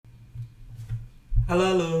Halo,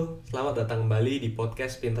 halo. Selamat datang kembali di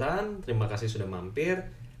podcast Pinteran. Terima kasih sudah mampir.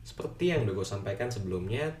 Seperti yang udah gue sampaikan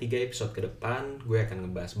sebelumnya, 3 episode ke depan gue akan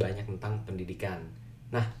ngebahas banyak tentang pendidikan.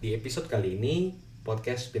 Nah, di episode kali ini,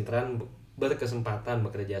 podcast Pinteran berkesempatan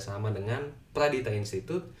bekerja sama dengan Pradita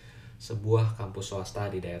Institute, sebuah kampus swasta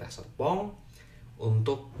di daerah Serpong,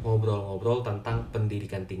 untuk ngobrol-ngobrol tentang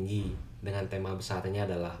pendidikan tinggi. Dengan tema besarnya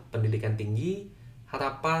adalah pendidikan tinggi,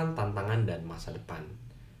 harapan, tantangan, dan masa depan.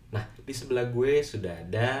 Nah, di sebelah gue sudah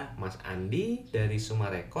ada Mas Andi dari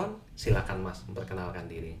Sumarekon. Silakan Mas,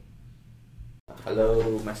 memperkenalkan diri.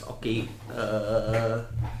 Halo Mas Oki.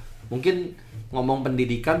 Mungkin ngomong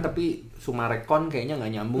pendidikan tapi Sumarekon kayaknya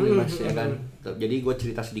nggak nyambung nih Mas, ya kan. Jadi gue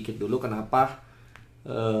cerita sedikit dulu kenapa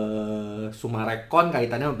Sumarekon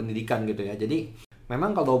kaitannya sama pendidikan gitu ya. Jadi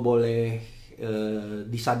memang kalau boleh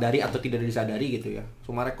disadari atau tidak disadari gitu ya,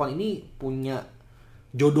 Sumarekon ini punya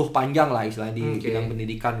jodoh panjang lah istilahnya di bidang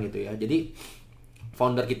pendidikan gitu ya. Jadi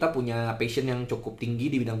founder kita punya passion yang cukup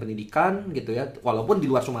tinggi di bidang pendidikan gitu ya, walaupun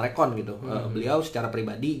di luar Sumarekon gitu. Beliau secara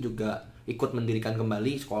pribadi juga ikut mendirikan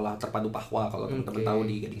kembali sekolah terpadu Pahwa, kalau teman-teman tahu,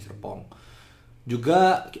 di Gading Serpong.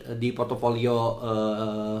 Juga di portofolio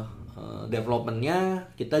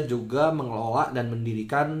developmentnya kita juga mengelola dan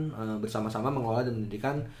mendirikan bersama-sama mengelola dan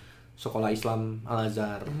mendirikan sekolah Islam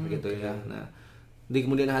Al-Azhar gitu ya. Nah, di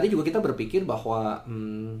kemudian hari juga kita berpikir bahwa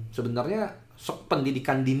sebenarnya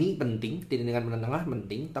pendidikan dini penting, pendidikan menengah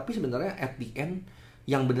penting, tapi sebenarnya at the end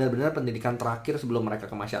yang benar-benar pendidikan terakhir sebelum mereka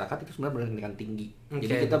ke masyarakat itu sebenarnya pendidikan tinggi.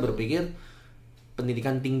 Jadi kita berpikir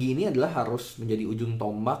pendidikan tinggi ini adalah harus menjadi ujung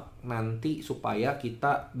tombak nanti supaya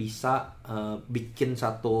kita bisa bikin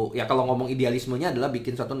satu, ya kalau ngomong idealismenya adalah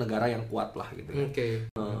bikin satu negara yang kuat lah gitu ya.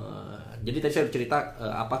 Jadi tadi saya cerita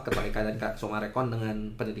apa keterkaitan Sumarekon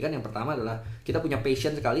dengan pendidikan. Yang pertama adalah kita punya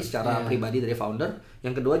passion sekali secara pribadi dari founder.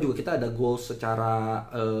 Yang kedua juga kita ada goals secara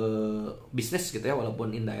bisnis gitu ya,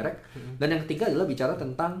 walaupun indirect. Dan yang ketiga adalah bicara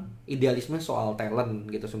tentang idealisme soal talent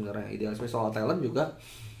gitu sebenarnya. Idealisme soal talent juga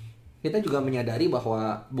kita juga menyadari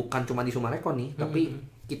bahwa bukan cuma di Sumarekon nih, tapi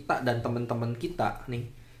kita dan teman-teman kita nih.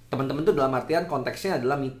 Teman-teman itu dalam artian konteksnya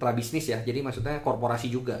adalah mitra bisnis ya. Jadi maksudnya korporasi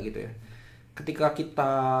juga gitu ya. Ketika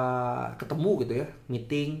kita ketemu gitu ya,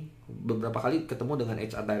 meeting beberapa kali, ketemu dengan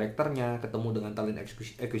HR directornya, ketemu dengan talent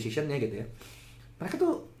acquisitionnya gitu ya, mereka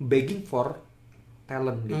tuh begging for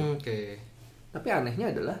talent gitu. Tapi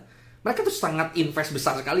anehnya adalah mereka tuh sangat invest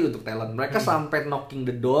besar sekali untuk talent. Mereka sampai knocking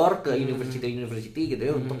the door ke university gitu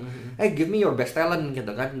ya, untuk give me your best talent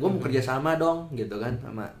gitu kan. Gue mau kerja sama dong gitu kan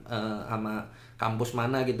sama kampus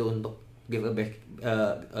mana gitu untuk give a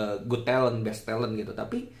good talent, best talent gitu.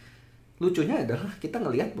 Tapi lucunya adalah kita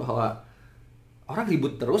ngelihat bahwa orang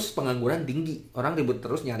ribut terus pengangguran tinggi, orang ribut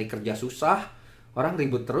terus nyari kerja susah, orang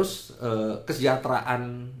ribut terus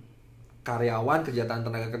kesejahteraan karyawan, kesejahteraan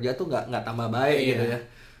tenaga kerja tuh nggak tambah baik gitu ya.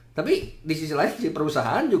 Tapi di sisi lain si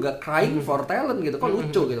perusahaan juga crying for talent gitu. Kok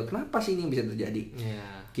lucu gitu, kenapa sih ini bisa terjadi?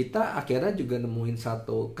 Kita akhirnya juga nemuin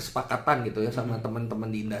satu kesepakatan gitu ya sama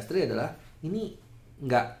teman-teman di industri, adalah ini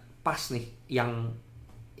nggak pas nih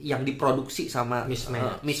yang diproduksi sama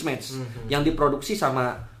mismatch. Yang diproduksi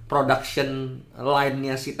sama production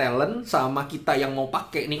line-nya si talent sama kita yang mau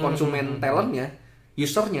pakai nih konsumen talentnya,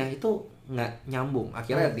 usernya, itu nggak nyambung.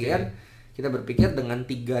 Akhirnya dia kita berpikir dengan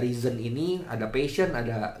 3 reason ini, ada passion,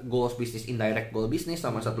 ada goals bisnis, indirect goal bisnis,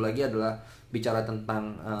 sama satu lagi adalah bicara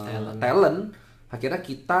tentang talent. Akhirnya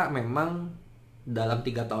kita memang dalam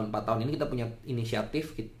 3 tahun 4 tahun ini kita punya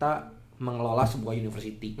inisiatif, kita mengelola sebuah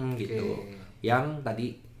university gitu. Yang tadi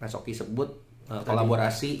Mas Oki sebut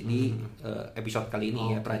kolaborasi di episode kali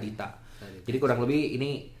ini ya, Pradita. Jadi kurang lebih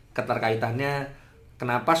ini keterkaitannya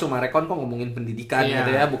kenapa Sumarekon kok ngomongin pendidikan gitu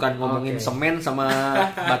ya, bukan ngomongin semen sama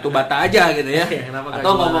batu bata aja gitu ya.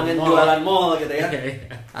 Atau ngomongin jualan mall gitu ya.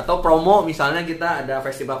 Atau promo misalnya kita ada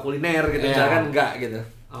festival kuliner gitu, misalkan enggak gitu.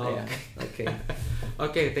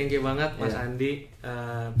 Oke, thank you banget Mas Andi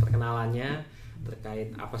perkenalannya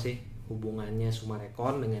terkait apa sih hubungannya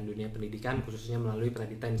Sumarekon dengan dunia pendidikan, khususnya melalui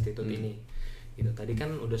Pradita Institute ini. Gitu. Tadi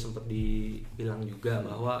kan udah sempat dibilang juga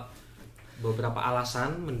bahwa beberapa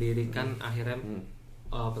alasan mendirikan akhirnya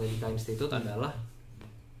Pradita Institute adalah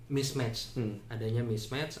mismatch. Adanya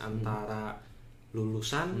mismatch antara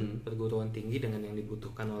lulusan perguruan tinggi dengan yang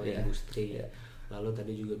dibutuhkan oleh industri. Lalu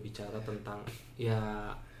tadi juga bicara tentang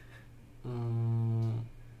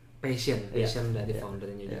passion dari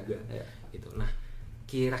foundernya juga. Gitu. Nah,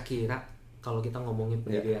 kira-kira kalau kita ngomongin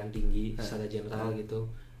pendidikan tinggi secara general gitu,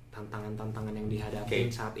 tantangan-tantangan yang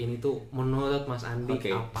dihadapi saat ini tuh menurut Mas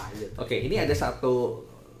Andi apa aja tuh? Ini ada satu,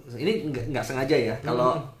 ini nggak sengaja ya,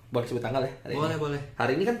 kalau boleh sebut tanggal ya? Hari boleh.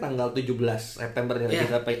 Hari ini kan tanggal 17 September ya,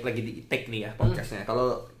 kita lagi di take nih ya podcastnya.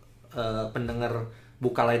 Kalau pendengar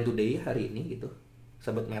buka Line Today hari ini gitu,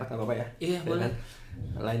 sebut merek nggak apa-apa ya? Iya, boleh. Kan?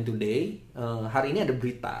 Line Today hari ini ada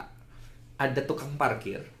berita, ada tukang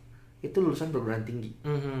parkir itu lulusan perguruan tinggi,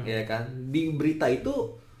 ya kan? Di berita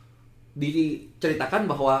itu diceritakan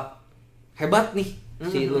bahwa hebat nih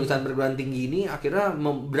si lulusan perguruan tinggi ini akhirnya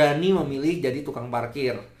berani memilih jadi tukang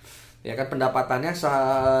parkir, ya kan? Pendapatannya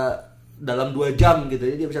dalam 2 jam gitu,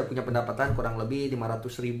 jadi dia bisa punya pendapatan kurang lebih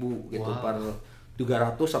 500.000 gitu per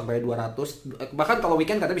 300 sampai 200, bahkan kalau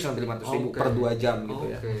weekend katanya bisa sampai 500.000 per 2 jam gitu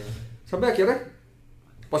ya. Sampai akhirnya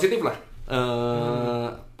positif lah,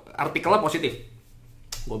 artikelnya positif.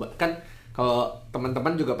 Kan kalau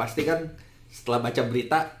teman-teman juga pasti kan setelah baca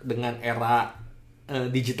berita dengan era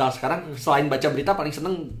digital sekarang, selain baca berita paling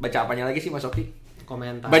seneng baca apanya lagi sih Mas Oki?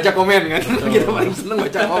 Komentar. Baca komen kan, kita paling seneng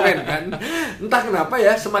baca komen kan. Entah kenapa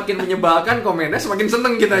ya, semakin menyebalkan komennya semakin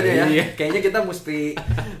seneng kitanya ya. Iya. Kayaknya kita mesti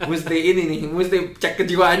ini nih, mesti cek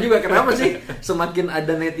kejiwaan juga. Kenapa sih semakin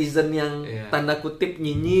ada netizen yang tanda kutip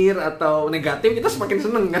nyinyir atau negatif, kita semakin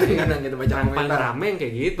seneng kadang-kadang gitu baca komentar. Paling rame yang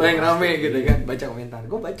kayak gitu. Paling rame gitu kan, baca komentar.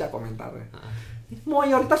 Gue baca komentarnya.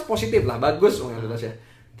 Mayoritas positif lah, bagus mayoritasnya.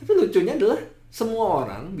 Tapi lucunya adalah semua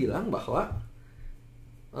orang bilang bahwa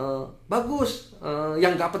bagus,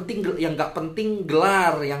 yang nggak penting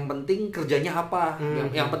gelar, yang penting kerjanya apa,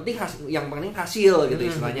 yang penting hasil gitu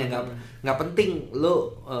istilahnya, nggak penting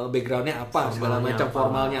lo backgroundnya apa, segala macam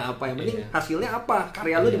formalnya apa, yang penting hasilnya apa,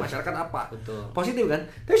 karya lo di masyarakat apa. Betul. Positif kan.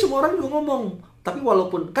 Tapi semua orang juga ngomong, tapi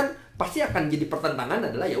walaupun kan pasti akan jadi pertentangan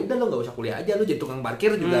adalah ya udah lo nggak usah kuliah aja, lo jadi tukang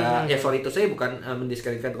parkir juga. Ya sorry itu saya bukan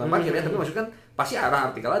mendiskreditkan tukang parkir ya, tapi maksudnya kan pasti arah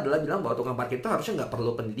artikelnya adalah bilang bahwa tukang parkir itu harusnya nggak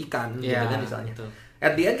perlu pendidikan gitu kan misalnya. Betul.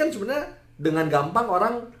 At the end kan sebenarnya dengan gampang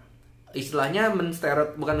orang istilahnya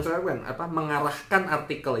mengarahkan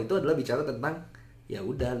artikel itu adalah bicara tentang ya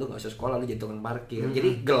udah lu nggak usah sekolah, lu jadi tukang parkir.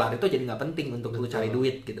 Jadi gelar itu jadi nggak penting untuk lu cari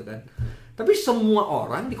duit gitu kan. Tapi semua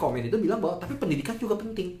orang di komen itu bilang bahwa tapi pendidikan juga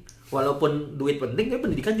penting. Walaupun duit penting, tapi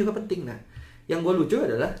pendidikan juga penting. Nah, yang gue lucu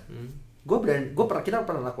adalah kita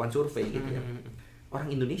pernah lakukan survei gitu ya. Orang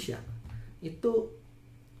Indonesia itu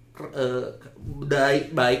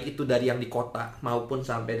baik itu dari yang di kota maupun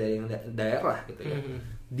sampai dari yang daerah gitu ya,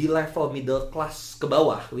 di level middle class ke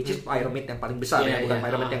bawah, which is pyramid yang paling besar ya, bukan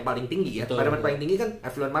pyramid yang paling tinggi ya. Pyramid paling tinggi kan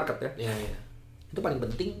affluent market ya. Itu paling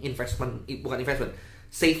penting bukan investment,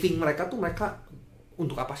 saving mereka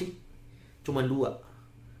untuk apa sih? Cuman 2.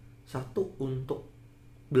 Satu untuk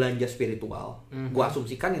belanja spiritual. Gua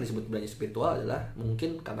asumsikan yang disebut belanja spiritual adalah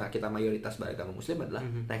mungkin karena kita mayoritas beragama Muslim adalah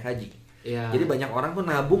naik haji. Jadi banyak orang tuh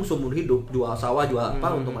nabung seumur hidup, jual sawah, jual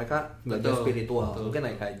apa untuk mereka belanja spiritual. Mungkin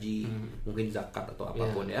naik haji, mungkin zakat atau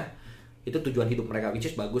apapun ya. Itu tujuan hidup mereka, which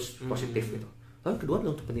is bagus, positif gitu. Lalu kedua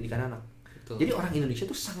adalah untuk pendidikan anak. Jadi orang Indonesia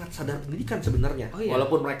tuh sangat sadar pendidikan sebenarnya,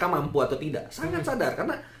 walaupun mereka mampu atau tidak, sangat sadar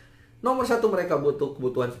karena nomor 1 mereka butuh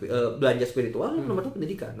kebutuhan belanja spiritual, nomor 2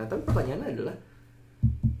 pendidikan. Nah, tapi pertanyaannya adalah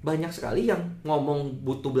banyak sekali yang ngomong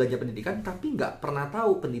butuh belanja pendidikan tapi nggak pernah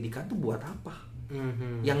tahu pendidikan tuh buat apa.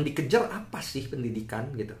 Yang dikejar apa sih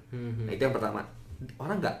pendidikan gitu. Nah, itu yang pertama,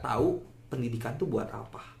 orang nggak tahu pendidikan tuh buat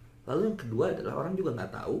apa. Lalu yang kedua adalah orang juga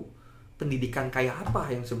nggak tahu pendidikan kayak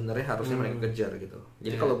apa yang sebenarnya harusnya mereka kejar gitu.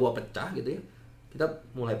 Jadi kalau gua pecah gitu ya, kita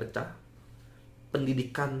mulai pecah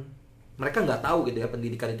pendidikan, mereka nggak tahu gitu ya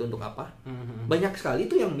pendidikan itu untuk apa. Banyak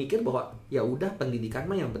sekali tuh yang mikir bahwa ya udah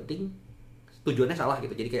pendidikan mah yang penting tujuannya salah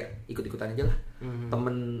gitu, jadi kayak ikut-ikutan aja lah.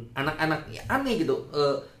 Temen anak-anak ya aneh gitu.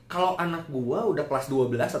 Kalau anak gua udah kelas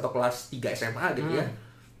 12 atau kelas 3 SMA gitu ya,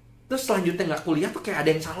 terus selanjutnya nggak kuliah tuh kayak ada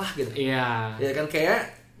yang salah gitu. Ya kan,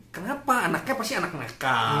 kayak kenapa anaknya pasti anak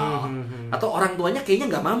nakal, atau orang tuanya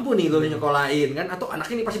kayaknya nggak mampu nih lo nyekolahin kan, atau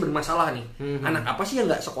anaknya ini pasti bermasalah nih. Anak apa sih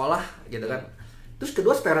yang nggak sekolah gitu kan. Terus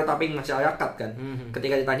kedua stereotyping masyarakat kan.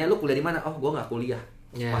 Ketika ditanya lu kuliah di mana, oh gua nggak kuliah.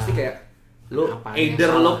 Pasti kayak lu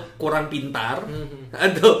either lu kurang pintar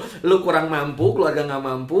atau lu kurang mampu, keluarga nggak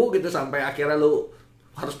mampu gitu sampai akhirnya lu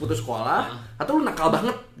harus putus sekolah, atau lu nakal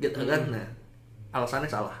banget gitu kan. Nah,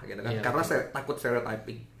 alasannya salah gitu kan, karena takut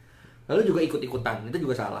stereotyping. Lalu juga ikut-ikutan, itu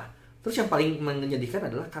juga salah. Terus yang paling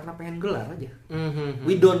menyedihkan adalah karena pengen gelar aja.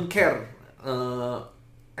 We don't care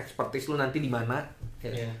expertise lu nanti di mana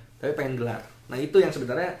ya. Tapi pengen gelar. Nah, itu yang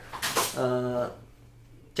sebenarnya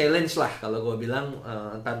challenge lah kalau gue bilang.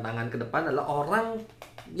 Tantangan ke depan adalah orang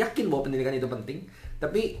yakin bahwa pendidikan itu penting,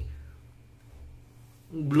 tapi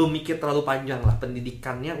belum mikir terlalu panjang lah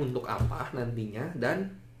pendidikannya untuk apa nantinya,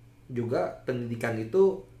 dan juga pendidikan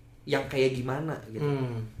itu yang kayak gimana gitu.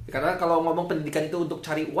 Karena kalau ngomong pendidikan itu untuk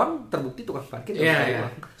cari uang, terbukti tukang parkir cari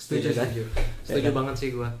uang. Setuju banget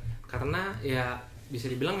sih gue. Karena ya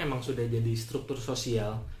bisa dibilang emang sudah jadi struktur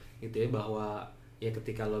sosial gitu ya, bahwa ya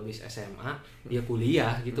ketika lo habis SMA ya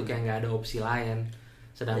kuliah gitu, kayak nggak ada opsi lain.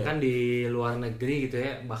 Sedangkan di luar negeri gitu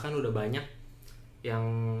ya, bahkan udah banyak yang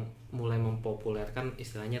mulai mempopulerkan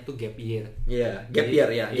istilahnya tuh gap year. Iya, gap year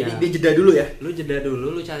ya. Iya. Jadi dia jeda dulu ya. Lu jeda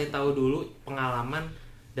dulu, lu cari tahu dulu pengalaman,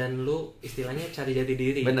 dan lu istilahnya cari jati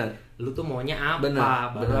diri. Benar. Lu tuh maunya apa?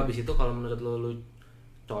 Baru habis itu kalau menurut lu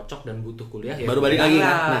cocok dan butuh kuliah ya baru balik lagi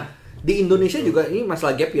kan. Nah, di Indonesia juga ini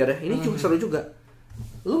masalah gap year ya. Ini juga seru juga.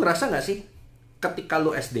 Lu ngerasa nggak sih ketika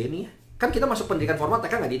lu SD nih ya, kan kita masuk pendidikan formal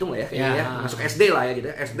TK nggak dihitung lah ya, ya. Masuk SD lah ya gitu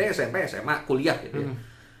ya. SD, SMP, SMA, kuliah gitu ya.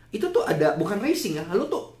 Itu tuh ada bukan racing ya, lu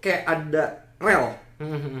tuh kayak ada rel.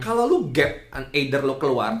 Kalau lu gap, either lu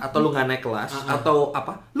keluar atau lu nggak naik kelas atau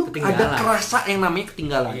apa, lu ada kerasa yang namanya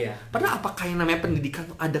ketinggalan. Padahal apakah yang namanya pendidikan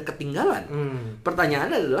tuh ada ketinggalan?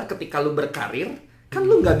 Pertanyaannya adalah ketika lu berkarir, kan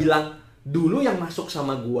lu nggak bilang dulu yang masuk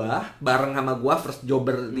sama gua, bareng sama gua first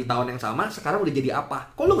jobber di tahun yang sama, sekarang udah jadi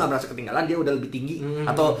apa? Kok lu nggak merasa ketinggalan, dia udah lebih tinggi,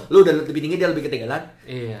 atau lu udah lebih tinggi dia lebih ketinggalan?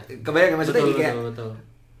 Iya. Kebayang maksudnya betul, kayak betul.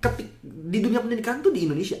 Di dunia pendidikan tuh di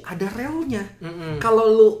Indonesia ada relnya. Kalau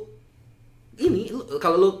lu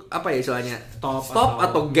kalau lu apa ya istilahnya stop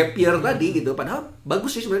atau gap year tadi gitu, padahal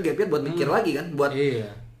bagus sih sebenarnya gap year buat mikir lagi kan, buat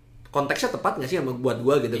konteksnya tepat nggak sih buat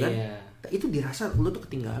gua gitu kan. Itu dirasa lu tuh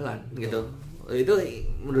ketinggalan gitu. Itu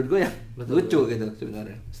menurut gue ya lucu gitu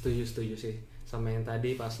sebenarnya. Setuju sih sama yang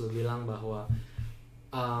tadi pas lu bilang bahwa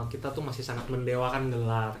kita tuh masih sangat mendewakan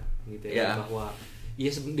gelar gitu ya. Bahwa ya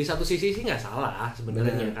di satu sisi sih nggak salah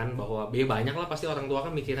sebenarnya kan, bahwa banyak lah pasti orang tua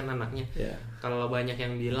kan mikirin anaknya. Kalau banyak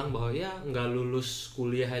yang bilang bahwa ya nggak lulus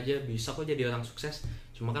kuliah aja bisa kok jadi orang sukses,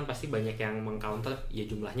 cuma kan pasti banyak yang mengcounter ya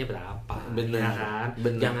jumlahnya berapa. Bener, ya kan.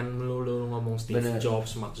 Jangan melulu ngomong Steve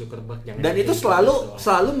Jobs, Mark Zuckerberg, jangan. Dan itu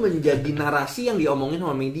selalu menjadi narasi yang diomongin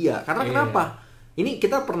sama media. Karena kenapa? Ini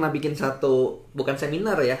kita pernah bikin satu bukan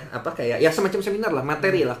seminar ya, apa kayak ya semacam seminar lah,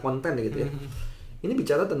 materi lah, konten gitu ya. Ini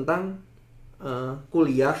bicara tentang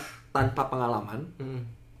kuliah tanpa pengalaman.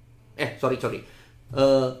 Sorry.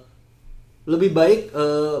 Lebih baik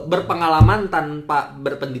berpengalaman tanpa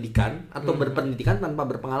berpendidikan atau berpendidikan tanpa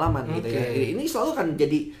berpengalaman gitu ya. Ini selalu kan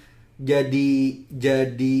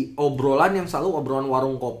jadi obrolan yang selalu obrolan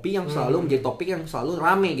warung kopi yang selalu menjadi topik yang selalu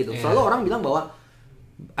rame gitu. Selalu orang bilang bahwa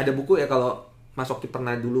ada buku ya, kalau Mas Oki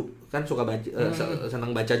pernah dulu kan suka baca,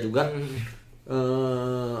 senang baca juga.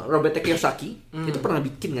 Robert Kiyosaki itu pernah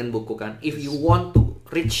bikin kan buku kan, if you want to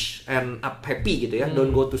rich and up happy gitu ya, don't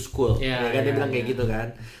go to school. Dia bilang kayak gitu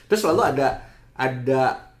kan. Terus selalu ada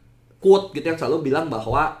quote gitu yang selalu bilang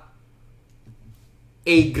bahwa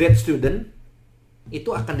A grade student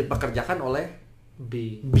itu akan dipekerjakan oleh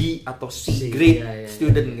B atau C grade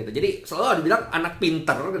student gitu. Jadi selalu dibilang anak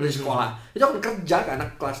pinter dari sekolah itu akan kerja ke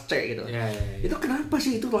anak kelas C gitu. Itu kenapa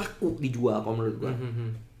sih itu laku dijual kalau menurut gua?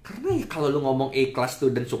 Karena ya kalau lu ngomong A class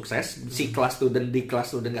student sukses, C class student, D class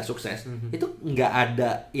student gak sukses, itu nggak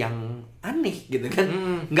ada yang aneh gitu kan,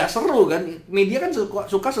 nggak seru kan. Media kan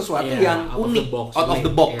suka sesuatu yang unik, out of the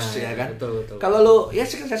box ya kan. Kalau lu ya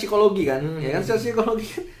secara psikologi kan, ya kan secara psikologi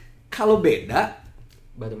kan, kalau beda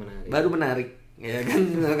baru menarik. Ya kan,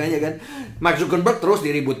 makanya kan Mark Zuckerberg terus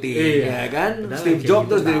diributin, ya kan, Steve Jobs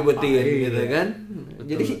terus diributin, gitu kan.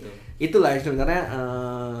 Jadi itulah yang sebenarnya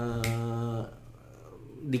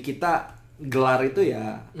di kita gelar itu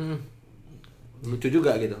ya lucu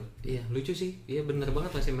juga gitu. Iya lucu sih, iya bener banget,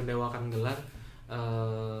 masih mendewakan gelar.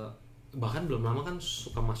 Bahkan belum lama kan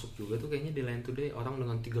suka masuk juga tuh kayaknya di Line Today orang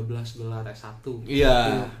dengan 13 gelar S1.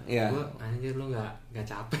 Iya. Gua anjir lu nggak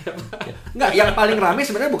capek apa? Nggak, yang paling rame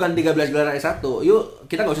sebenarnya bukan 13 gelar S1. Yuk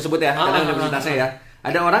kita nggak usah sebut ya, karena universitasnya ya.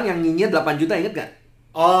 Ada orang yang nyinyir 8 juta, inget gak?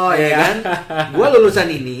 Oh iya kan? Gua lulusan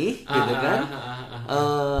ini gitu kan.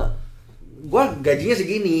 Gua gajinya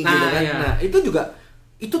segini gitu kan. Nah, itu juga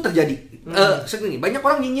itu terjadi. Segini banyak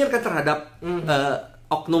orang nyinyir kan terhadap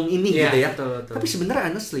oknum ini gitu ya. Betul. Tapi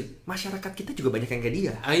sebenarnya honestly, masyarakat kita juga banyak yang kayak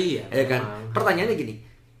dia. Iya. Ya kan? Pertanyaannya gini.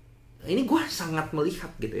 Ini gua sangat melihat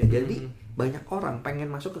gitu ya. Jadi banyak orang pengen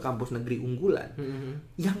masuk ke kampus negeri unggulan.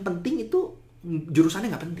 Yang penting itu jurusannya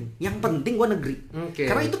nggak penting. Yang penting gua negeri.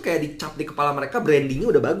 Karena itu kayak dicap di kepala mereka, brandingnya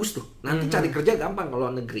udah bagus tuh. Nanti cari kerja gampang kalau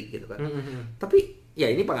negeri gitu kan. Tapi ya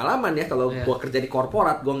ini pengalaman ya, kalau gue kerja di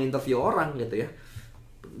korporat, gue nginterview orang gitu ya.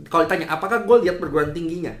 Kalau ditanya apakah gue lihat perguruan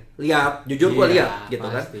tingginya, lihat, jujur gue lihat gitu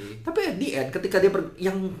kan. Tapi at the end ketika dia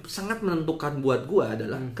yang sangat menentukan buat gue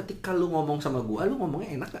adalah ketika lu ngomong sama gue, lu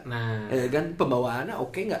ngomongnya enak gak? Ya kan, pembawaannya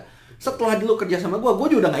oke gak? Setelah dulu kerja sama gue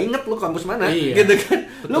juga udah gak inget lu kampus mana gitu kan.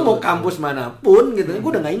 Lu mau kampus manapun gitu,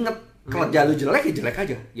 gue udah gak inget. Kerja lu jelek ya jelek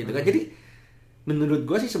aja gitu kan. Jadi menurut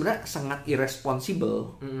gue sih sebenarnya sangat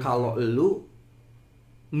irresponsible kalau lu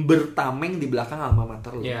bertameng di belakang alma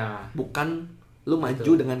mater lu, bukan lu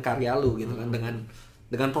maju dengan karya lu gitu kan,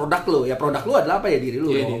 dengan produk lu. Ya produk lu adalah apa ya, diri lu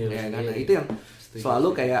dong, ya kan. Nah, itu yang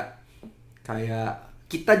selalu kayak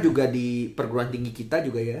kita juga di perguruan tinggi kita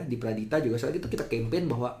juga ya, di Pradita juga saat itu kita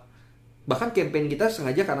campaign bahwa bahkan campaign kita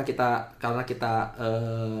sengaja karena kita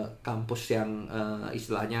kampus yang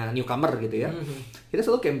istilahnya newcomer gitu ya. Kita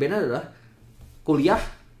selalu campaign adalah kuliah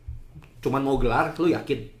cuman mau gelar lu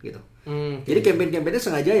yakin gitu. Jadi campaign-campaignnya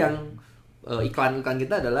sengaja yang iklan-iklan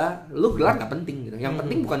kita adalah lu gelar nggak penting gitu. Yang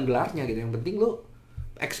penting bukan gelarnya gitu. Yang penting lu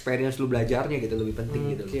experience lu belajarnya gitu lebih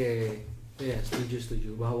penting gitu. Iya,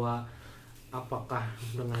 setuju bahwa apakah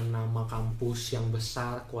dengan nama kampus yang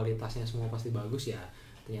besar kualitasnya semua pasti bagus, ya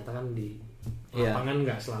ternyata kan di lapangan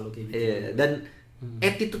nggak selalu kayak gitu. Iya, dan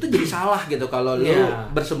attitude tuh jadi salah gitu kalau lu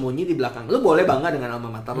bersembunyi di belakang. Lu boleh bangga dengan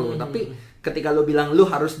alma mater lu, tapi ketika lu bilang lu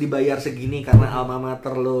harus dibayar segini karena alma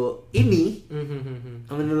mater lu ini,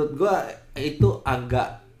 menurut gua itu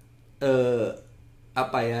agak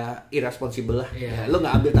irresponsible lah. Ya, lu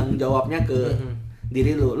nggak ambil tanggung jawabnya ke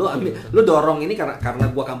diri lu ambil, lu dorong ini karena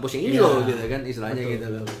gua kampusnya ini loh gitu kan, istilahnya gitu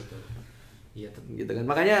loh. Iya, gitu kan.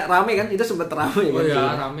 Makanya rame kan, itu sempet rame kan.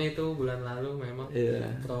 Iya, rame itu bulan lalu memang.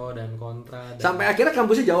 Pro dan kontra. Sampai akhirnya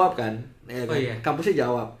kampusnya jawab kan. Ya kan? Iya. Kampusnya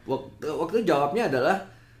jawab. Waktu itu jawabnya adalah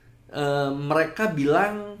mereka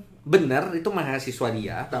bilang benar itu mahasiswa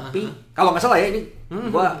dia, tapi kalau nggak salah ya ini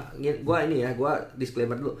gua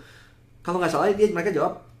disclaimer dulu. Kalau nggak salah mereka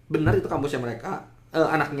jawab benar itu kampusnya mereka,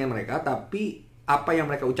 anaknya mereka, tapi apa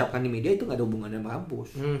yang mereka ucapkan di media itu nggak ada hubungannya sama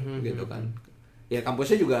kampus, gitu kan. Ya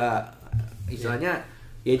kampusnya juga istilahnya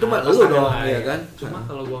ya itu mah lu dong, ya kan. Cuma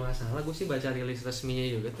kalau gua nggak salah, gua sih baca rilis resminya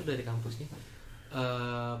juga tuh dari kampusnya.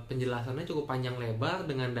 Penjelasannya cukup panjang lebar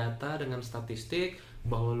dengan data, dengan statistik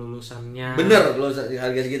bahwa lulusannya bener lulusan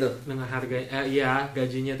harga segitu. Dengan harga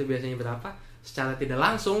gajinya tuh biasanya berapa. Secara tidak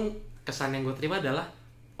langsung kesan yang gue terima adalah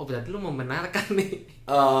berarti lu membenarkan nih.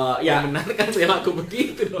 Membenarkan perilaku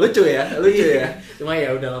begitu dong. Lucu ya. Cuma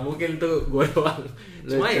ya udahlah, mungkin tuh gue doang.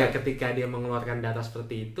 Cuma ya ketika dia mengeluarkan data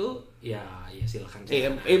seperti itu, ya silakan.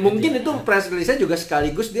 Mungkin itu press release-nya juga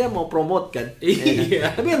sekaligus dia mau promote kan.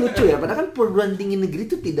 Iya. Tapi yang lucu ya, padahal kan perguruan tinggi negeri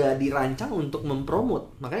itu tidak dirancang untuk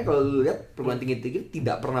mempromot. Makanya kalau lu lihat perguruan tinggi negeri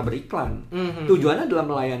tidak pernah beriklan. Tujuannya adalah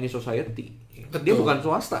melayani society. Dia bukan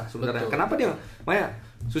swasta sebenarnya. Kenapa dia? Makanya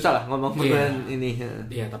susah lah ngomong perguruan ini.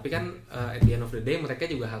 Iya, tapi kan at the end of the day mereka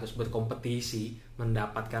juga harus berkompetisi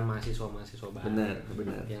mendapatkan mahasiswa-mahasiswa baru.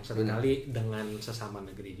 Benar. Yang seringkali dengan sesama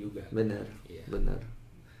negeri juga. Benar.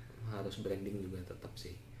 Harus branding juga tetap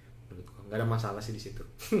sih. Menurutku nggak ada masalah sih di situ.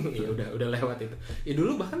 Ya udah lewat itu. Ya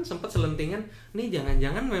dulu bahkan sempat selentingan, nih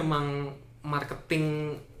jangan-jangan memang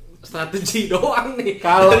marketing strategi doang nih.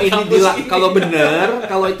 Kalau kalau bener,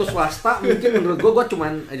 kalau itu swasta mungkin menurut gua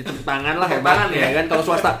cuman tepuk tangan lah, hebat ya kan. Kalau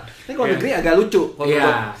swasta, ini kalau negeri agak lucu.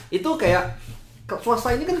 Itu kayak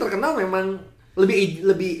swasta ini kan terkenal memang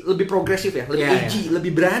lebih progresif ya, lebih edgy,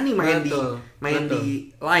 lebih berani main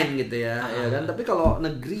di line gitu ya kan. Tapi kalau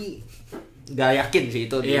negeri nggak yakin sih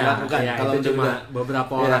itu dilakukan. Kalau itu cuma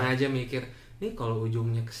beberapa orang aja mikir, nih kalau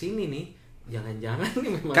ujungnya kesini nih, jangan-jangan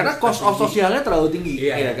nih memang karena cost of sosialnya terlalu tinggi,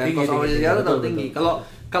 kan? Tinggi, cost of sosialnya terlalu tinggi.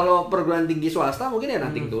 Kalau perguruan tinggi swasta mungkin ya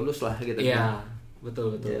nothing tulus lah gitu. Iya,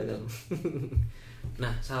 betul.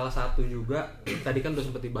 Nah, salah satu juga tadi kan udah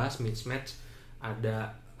sempat dibahas mismatch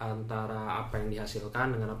ada antara apa yang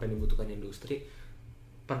dihasilkan dengan apa yang dibutuhkan industri.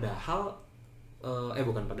 Padahal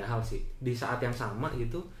bukan padahal sih, di saat yang sama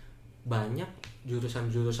gitu banyak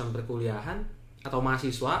jurusan-jurusan perkuliahan atau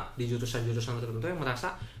mahasiswa di jurusan-jurusan tertentu yang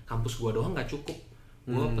merasa kampus gua doang nggak cukup,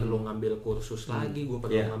 gua perlu ngambil kursus lagi, gua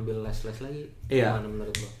perlu ngambil les-les lagi. Gimana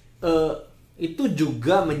menurut lo? Itu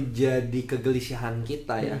juga menjadi kegelisahan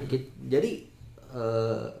kita ya. Jadi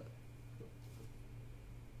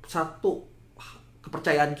satu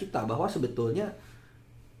kepercayaan kita bahwa sebetulnya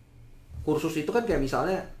kursus itu kan kayak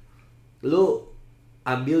misalnya lu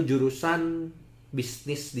ambil jurusan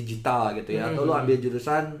bisnis digital gitu ya, atau lu ambil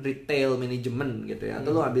jurusan retail management gitu ya,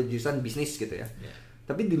 atau lu ambil jurusan bisnis gitu ya.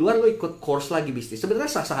 Tapi di luar lu ikut course lagi bisnis.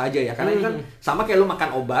 Sebenarnya sah-sah aja ya, karena ini kan sama kayak lu makan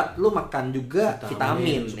obat, lu makan juga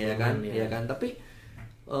vitamin ya kan, ya kan. Tapi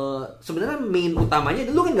sebenarnya main utamanya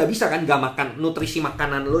lu kan nggak bisa kan nggak makan nutrisi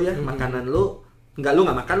makanan lu ya, makanan lu nggak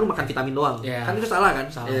makan, lu makan vitamin doang. Kan itu salah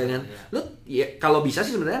kan? Ya kan? Lu kalau bisa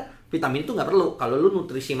sih sebenarnya vitamin itu nggak perlu. Kalau lu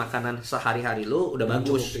nutrisi makanan sehari-hari lu udah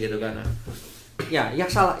bagus gitu kan. Ya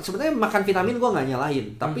salah. Sebenarnya makan vitamin gua nggak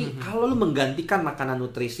nyalahin, tapi kalau lu menggantikan makanan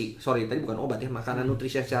nutrisi, tadi bukan obat ya, makanan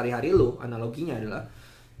nutrisi sehari-hari lu, analoginya adalah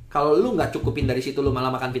kalau lu nggak cukupin dari situ lu malah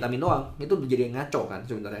makan vitamin doang, itu jadi ngaco kan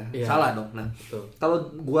sebenarnya. Salah dong. Nah, kalau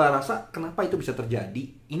gua rasa kenapa itu bisa terjadi,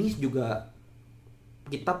 ini juga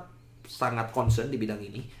kita sangat concern di bidang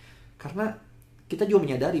ini karena kita juga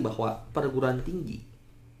menyadari bahwa perguruan tinggi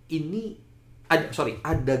ini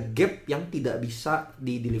ada gap yang tidak bisa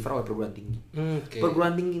di-deliver oleh perguruan tinggi.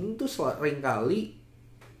 Perguruan tinggi ini tuh seringkali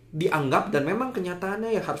dianggap, dan memang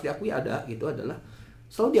kenyataannya yang harus diakui ada gitu, adalah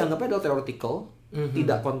selalu dianggapnya adalah theoretical,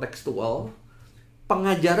 tidak kontekstual.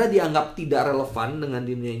 Pengajarnya dianggap tidak relevan dengan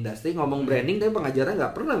dunia industri. Ngomong branding, tapi pengajarnya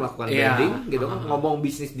nggak pernah melakukan branding, gitu kan. Ngomong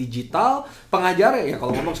bisnis digital, pengajarnya ya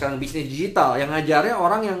kalau ngomong sekarang bisnis digital, yang ngajarnya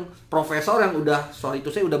orang yang profesor yang udah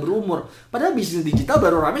udah berumur. Padahal bisnis digital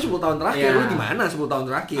baru rame 10 tahun terakhir. Lu di mana 10 tahun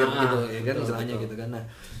terakhir gitu ya kan, istilahnya gitu kan. Nah,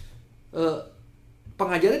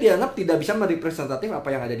 pengajarnya dianggap tidak bisa merepresentatif apa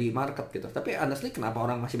yang ada di market gitu. Tapi honestly, kenapa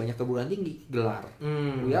orang masih banyak perguruan tinggi? Gelar.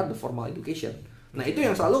 We are the formal education. Nah, itu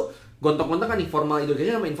yang selalu gontok-gontok kan nih, formal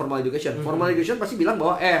education sama informal education. Formal education pasti bilang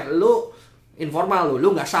bahwa lu informal,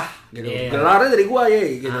 lu nggak sah gitu. Gelarnya dari gua ya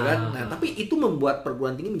gitu kan. Nah, tapi itu membuat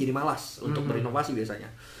perguruan tinggi menjadi malas untuk berinovasi biasanya.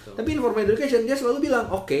 Tapi informal education dia selalu bilang,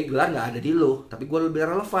 oke, gelar nggak ada di lu, tapi gua lebih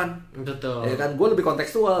relevan. Betul. Ya kan, gua lebih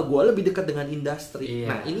kontekstual, gua lebih dekat dengan industri.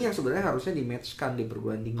 Nah, ini yang sebenarnya harusnya di-matchkan di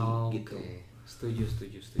perguruan tinggi gitu. Setuju.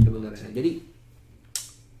 Sebenarnya. Jadi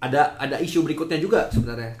ada isu berikutnya juga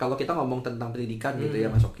sebenarnya kalau kita ngomong tentang pendidikan gitu ya,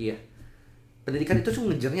 Mas Oki ya. Pendidikan itu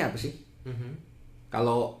cuma ngejarnya apa sih?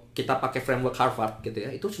 Kalau kita pakai framework Harvard gitu ya,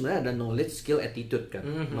 itu sebenarnya ada knowledge, skill, attitude kan.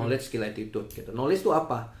 Knowledge, skill, attitude gitu. Knowledge itu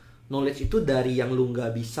apa? Knowledge itu dari yang lu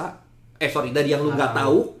nggak bisa, dari yang lu nggak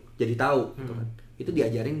tahu jadi tahu gitu kan. Itu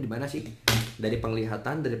diajarin di mana sih? Dari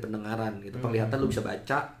penglihatan, dari pendengaran gitu. Penglihatan lu bisa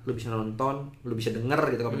baca, lu bisa nonton, lu bisa denger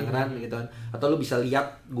gitu kan, pendengaran gitu kan. Atau lu bisa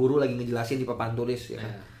lihat guru lagi ngejelasin di papan tulis ya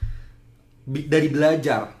kan. Dari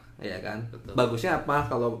belajar ya kan. Betul. Bagusnya apa?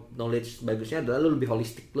 Kalau knowledge bagusnya adalah lu lebih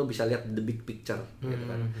holistik, lu bisa lihat the big picture gitu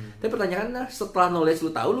kan. Tapi pertanyaannya, setelah knowledge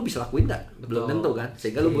lu tahu, lu bisa lakuin nggak? Belum tentu kan.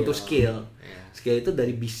 Sehingga lu butuh skill. Skill itu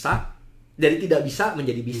dari tidak bisa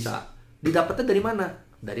menjadi bisa. Didapatnya dari mana?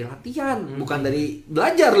 Dari latihan, bukan dari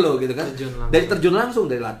belajar lo gitu kan. Dari terjun langsung,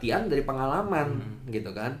 dari latihan, dari pengalaman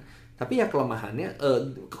gitu kan. Tapi ya kelemahannya,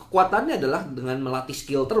 kekuatannya adalah dengan melatih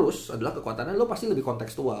skill terus, adalah kekuatannya lo pasti lebih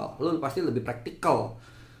kontekstual, lo pasti lebih praktikal.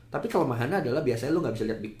 Tapi kelemahannya adalah biasanya lo nggak bisa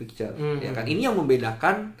lihat big picture, ya kan. Ini yang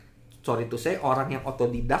membedakan, orang yang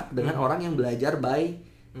otodidak dengan orang yang belajar by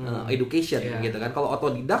education, gitu kan. Kalau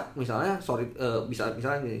otodidak, misalnya,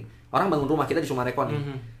 misalnya gini, orang bangun rumah kita di Sumarekon nih,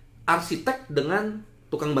 arsitek dengan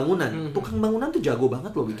tukang bangunan, tukang bangunan tuh jago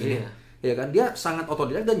banget lo bikinnya. Ya kan, dia sangat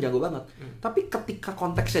otodidak dan jago banget. Tapi ketika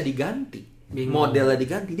konteksnya diganti, modelnya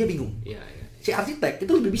diganti, dia bingung. Si arsitek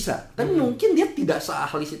itu lebih bisa, tapi mungkin dia tidak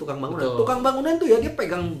seahli si tukang bangunan. Tukang bangunan tuh ya dia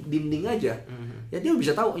pegang dinding aja, ya dia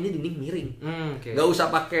bisa tahu ini dinding miring. Gak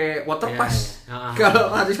usah pakai waterpass.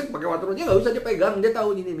 Kalau arsitek pakai waterpass, dia gak usah, dia pegang, dia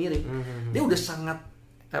tahu ini miring. Dia udah sangat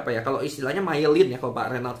kalau istilahnya myelin ya, kalau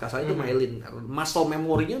Pak Renald Kasali itu myelin, muscle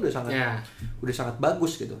memory-nya udah sangat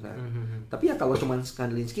bagus gitu. Nah, tapi ya kalau cuma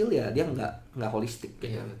ngandelin skill ya dia nggak holistik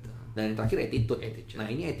gitu. Dan yang terakhir attitude. Nah,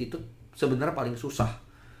 ini attitude sebenarnya paling susah.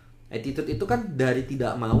 Attitude itu kan dari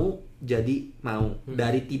tidak mau jadi mau,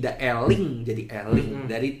 dari tidak eling jadi eling,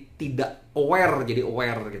 dari tidak aware jadi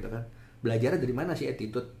aware gitu kan. Belajarnya dari mana sih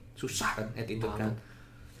attitude? Susah kan attitude kan.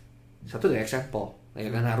 Satu dari example, ya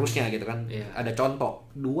kan, harusnya gitu kan. Ada contoh.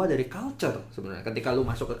 Dua dari culture sebenarnya. Ketika lu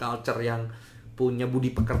masuk ke culture yang punya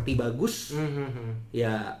budi pekerti bagus,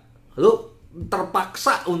 ya lu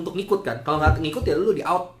terpaksa untuk ngikut kan. Kalau nggak ngikut ya lu di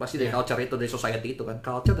out pasti dari culture itu, dari society itu kan.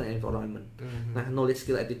 Culture dan environment. Nah, knowledge,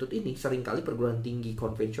 skill, attitude ini seringkali perguruan tinggi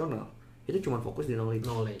konvensional itu cuma fokus di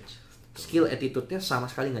knowledge. Skill, attitude-nya sama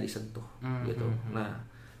sekali nggak disentuh gitu. Nah,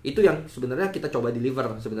 itu yang sebenarnya kita coba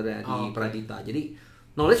deliver sebenarnya di Pradita. Jadi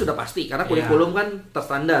knowledge sudah pasti karena kurikulum kan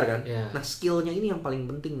terstandar kan. Nah, skillnya ini yang paling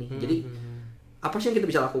penting nih. Jadi apa sih yang kita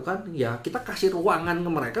bisa lakukan? Ya kita kasih ruangan ke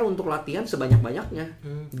mereka untuk latihan sebanyak-banyaknya.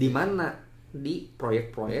 Di mana? Di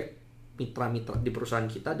proyek-proyek mitra-mitra di perusahaan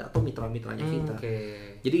kita atau mitra-mitranya kita.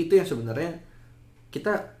 Jadi itu yang sebenarnya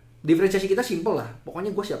kita diferensiasi kita simple lah.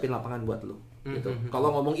 Pokoknya gue siapin lapangan buat lo. Gitu.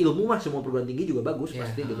 Kalau ngomong ilmu mah semua perguruan tinggi juga bagus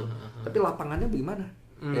pasti gitu. Tapi lapangannya bagaimana?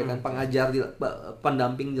 Ya kan, pengajar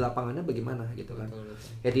pendamping di lapangannya bagaimana gitu kan.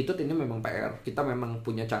 Attitude ini memang PR. Kita memang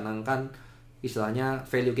punya canangkan istilahnya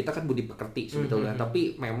value kita kan budi pekerti sebetulnya.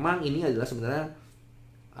 Tapi memang ini adalah sebenarnya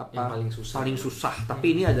yang paling susah.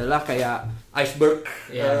 Tapi ini adalah kayak iceberg.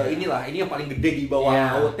 Inilah ini yang paling gede di bawah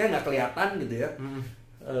lautnya nggak kelihatan gitu ya.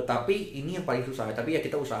 Tapi ini yang paling susah. Tapi ya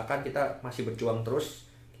kita usahakan, kita masih berjuang terus.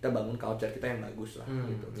 Kita bangun culture kita yang bagus lah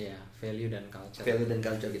gitu. Value dan culture. Value dan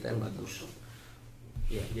culture kita yang bagus.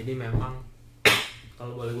 Ya, jadi memang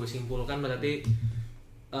kalau boleh gue simpulkan berarti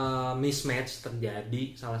mismatch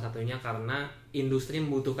terjadi salah satunya karena industri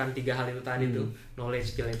membutuhkan 3 hal itu tadi tuh,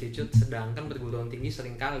 knowledge, skill, attitude, sedangkan perguruan tinggi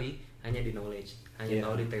seringkali hanya di knowledge, hanya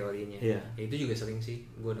tahu di teorinya. Ya, itu juga sering sih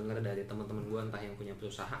gue dengar dari teman-teman gue, entah yang punya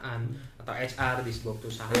perusahaan atau HR di sebuah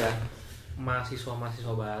perusahaan, mahasiswa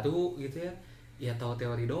baru gitu ya tahu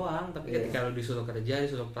teori doang, tapi ketika lo disuruh kerja,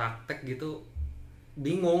 disuruh praktek gitu,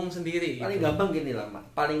 bingung sendiri. Paling gampang gini lah,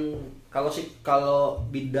 Mak. Paling kalau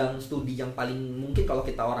bidang studi yang paling mungkin kalau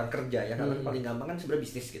kita orang kerja ya, karena paling gampang kan sebenarnya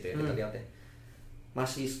bisnis gitu ya, kita lihat ya.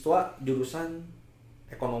 Mahasiswa jurusan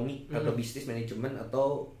ekonomi atau bisnis manajemen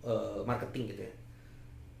atau marketing gitu ya,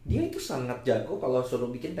 dia itu sangat jago kalau suruh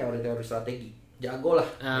bikin teori-teori strategi, jago lah.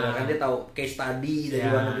 Ya kan, dia tahu case study dari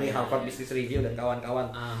luar negeri, Harvard Business Review dan kawan-kawan,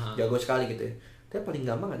 jago sekali gitu ya. Tapi paling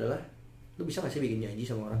gampang adalah lu bisa nggak sih bikin janji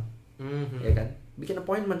sama orang, ya kan, bikin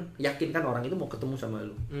appointment, yakinkan orang itu mau ketemu sama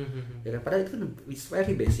lu, ya kan. Padahal itu kan it's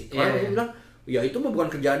very basic. Orang bilang ya itu mah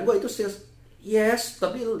bukan kerjaan gua, itu sales. Yes,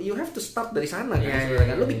 tapi you have to start dari sana kan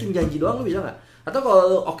sebenarnya. Lu bikin janji doang lu bisa nggak? Atau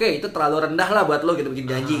kalau itu terlalu rendah lah buat lo gitu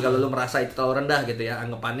bikin janji, kalau lu merasa itu terlalu rendah gitu ya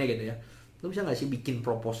anggapannya gitu ya, lu bisa nggak sih bikin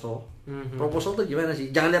proposal? Proposal tuh gimana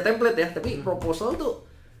sih? Jangan lihat template ya, tapi proposal tuh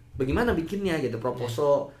bagaimana bikinnya gitu.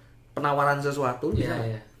 Proposal penawaran sesuatu bisa,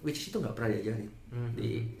 which itu nggak pernah diajarin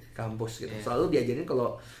di kampus gitu. Selalu diajarin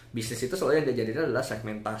kalau bisnis itu selalu yang diajarin adalah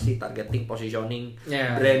segmentasi, targeting, positioning,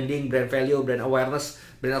 branding, brand value, brand awareness,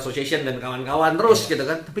 brand association dan kawan-kawan terus gitu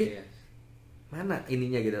kan. Tapi mana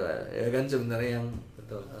ininya gitu ya kan sebenarnya yang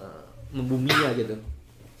membuminya gitu.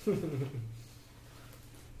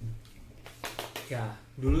 Ya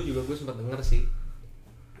dulu juga gue sempat denger sih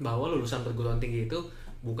bahwa lulusan perguruan tinggi itu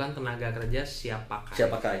bukan tenaga kerja siap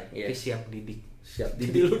pakai, tapi siap didik.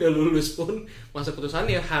 Jadi lu udah lulus pun masuk perusahaan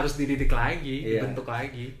ya harus dididik lagi, dibentuk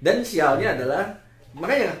lagi. Dan sialnya adalah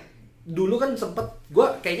makanya dulu kan sempet gue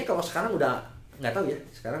kayaknya, kalau sekarang udah nggak tahu ya,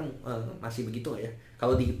 sekarang masih begitu ya.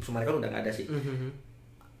 Kalau di Sumatera kan udah nggak ada sih.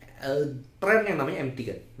 Tren yang namanya MT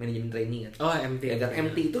kan, manajemen training kan. Oh MT. Ya kan,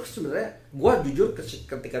 MT itu sebenarnya gue jujur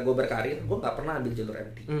ketika gue berkarir gue nggak pernah ambil jalur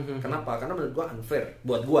MT. Kenapa? Karena menurut gue unfair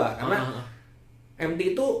buat gue, karena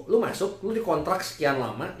MT itu lu masuk, lu dikontrak sekian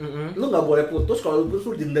lama, lu nggak boleh putus. Kalau lu putus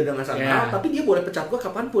lu denda dengan sangat, tapi dia boleh pecat gue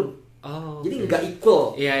kapanpun. Jadi nggak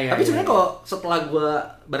equal. Tapi sebenarnya kalau setelah gue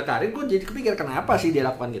berkarir, gue jadi kepikir kenapa sih dia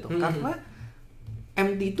lakukan gitu? Karena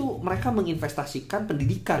MT itu mereka menginvestasikan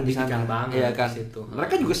pendidikan di sana, ya kan?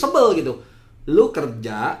 Mereka juga sebel gitu. Lu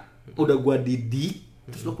kerja, udah gue didik,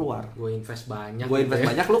 terus lu keluar. Gue invest banyak,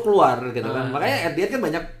 lu keluar gitu kan. Makanya at the end kan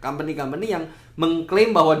banyak company yang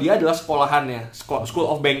mengklaim bahwa dia adalah sekolahannya, school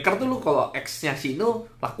of banker tuh. Lu kalau X-nya sino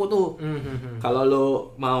laku tuh. Kalau lu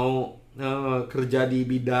mau kerja di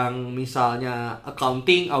bidang misalnya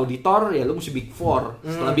accounting, auditor, ya lu mesti Big Four.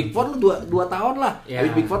 Setelah Big Four lu 2 tahun lah.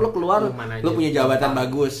 Habis Big Four lu keluar, lu punya jabatan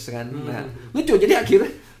bagus kan. Nah, lucu. Jadi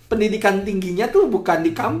akhirnya pendidikan tingginya tuh bukan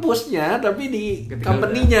di kampusnya, tapi di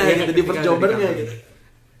company-nya gitu, di perjobernya gitu.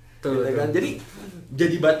 Gitu kan.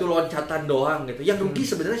 Jadi batu loncatan doang gitu. Yang rugi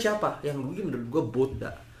sebenarnya siapa? Yang rugi menurut gue both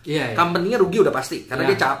dah. Company-nya rugi udah pasti, karena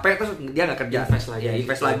dia capek terus dia nggak kerja.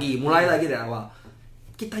 Invest lagi, mulai lagi dari awal.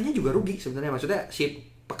 Kitanya juga rugi sebenarnya, maksudnya si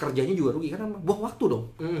pekerjanya juga rugi karena buang waktu dong.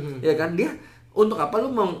 Ya kan, dia untuk apa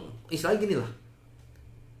lu mau istilahnya gini lah.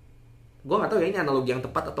 Gue nggak tahu ya ini analogi yang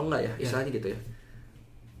tepat atau enggak ya, istilahnya gitu ya.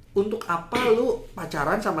 Untuk apa lu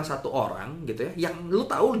pacaran sama satu orang gitu ya, yang lu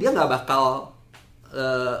tahu dia nggak bakal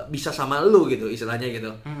bisa sama lu gitu, istilahnya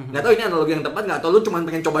gitu. Nggak tahu ini analogi yang tepat nggak, atau lu cuma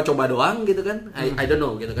pengen coba-coba doang gitu kan. I don't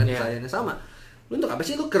know gitu kan, istilahnya sama. Lu untuk apa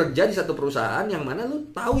sih lu kerja di satu perusahaan yang mana lu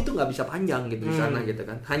tahu itu nggak bisa panjang gitu di sana gitu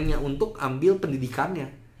kan, hanya untuk ambil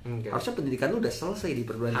pendidikannya. Harusnya pendidikan lu udah selesai di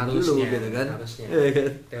perguruan tinggi lu gitu kan. Harusnya.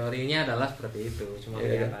 Teorinya adalah seperti itu, cuma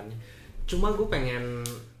kelihatannya. Cuma gue pengen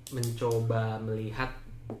mencoba melihat,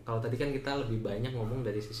 kalau tadi kan kita lebih banyak ngomong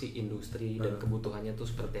dari sisi industri dan kebutuhannya tuh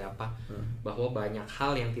seperti apa, bahwa banyak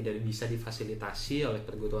hal yang tidak bisa difasilitasi oleh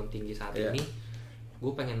perguruan tinggi saat ini.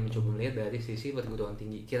 Gue pengen mencoba melihat dari sisi perguruan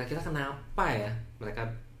tinggi. Kira-kira kenapa ya mereka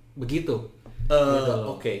begitu?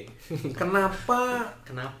 Oke. Kenapa?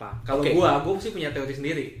 Kalau gue sih punya teori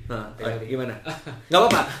sendiri. Teori gimana? Gak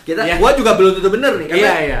apa-apa. Gue juga belum tentu benar nih.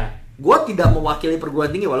 Karena gue tidak mewakili perguruan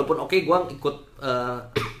tinggi, walaupun gue ikut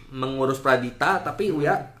mengurus Pradita, tapi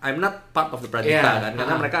I'm not part of the Pradita kan,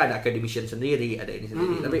 karena mereka ada academician sendiri, ada ini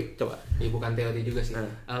sendiri. Tapi coba. Bukan teori juga sih,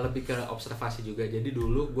 lebih ke observasi juga. Jadi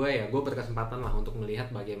dulu gue berkesempatan lah untuk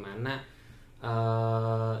melihat bagaimana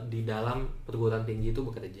di dalam perguruan tinggi itu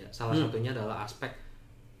bekerja. Salah satunya adalah aspek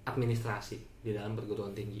administrasi di dalam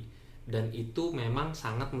perguruan tinggi, dan itu memang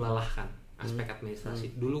sangat melelahkan aspek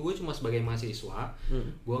administrasi. Dulu gue cuma sebagai mahasiswa,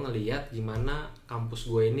 gue ngelihat gimana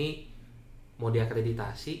kampus gue ini mau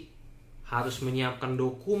diakreditasi harus menyiapkan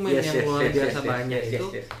dokumen yang luar biasa banyak itu.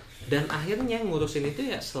 Dan akhirnya ngurusin itu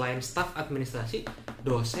ya selain staf administrasi,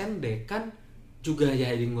 dosen, dekan juga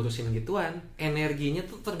jadi ngurusin gituan. Energinya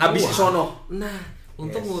tuh terbuang. Abis ke sono. Nah,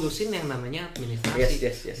 untuk ngurusin yang namanya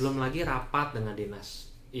administrasi. Belum lagi rapat dengan dinas.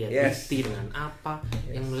 IT dengan apa.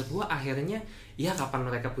 Yang menurut gua akhirnya ya kapan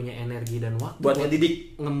mereka punya energi dan waktu buat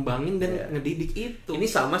ngedidik, ngembangin dan ngedidik itu. Ini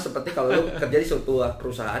sama seperti kalau lu kerja di suatu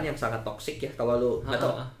perusahaan yang sangat toksik ya. Kalau lu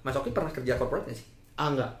atau Mas Oki pernah kerja corporate nggak sih?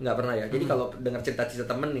 Nggak pernah ya. Jadi kalau dengar cerita-cerita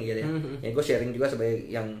temen nih gitu ya, ya gue sharing juga sebagai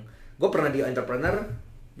yang gue pernah di entrepreneur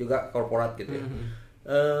juga corporate gitu ya.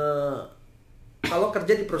 Kalau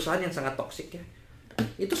kerja di perusahaan yang sangat toksik ya,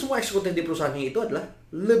 itu semua eksekutif di perusahaannya itu adalah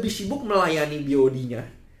lebih sibuk melayani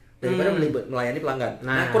BOD-nya daripada melayani pelanggan.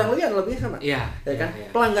 Nah, kurang lebih analoginya sama. Ya kan?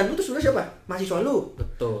 Pelanggan lu tuh sebenarnya siapa? Mahasiswa lu.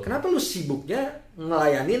 Betul. Kenapa lu sibuknya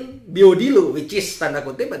ngelayanin BOD lu, which is tanda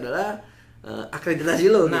kutip adalah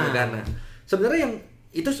akreditasi lu gitu kan. Nah, sebenarnya yang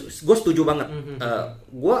itu gue setuju banget.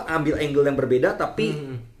 Gue ambil angle yang berbeda tapi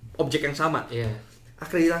objek yang sama.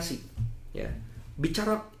 Akreditasi. Ya.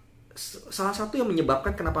 Bicara salah satu yang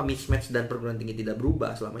menyebabkan kenapa mismatch dan perguruan tinggi tidak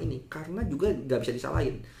berubah selama ini karena juga nggak bisa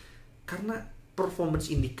disalahin. Karena performance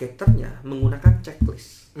indicatornya menggunakan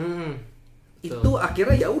checklist. Itu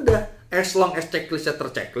akhirnya ya udah, as long as checklistnya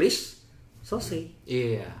terchecklist, selesai.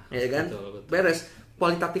 Iya. Ya kan? Betul. Beres.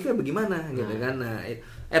 Kualitatifnya bagaimana gitu kan? Nah,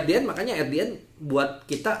 at the end makanya buat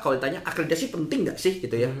kita kalau ditanya akreditasi penting nggak sih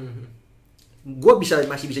gitu ya? Gue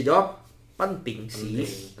masih bisa jawab penting sih.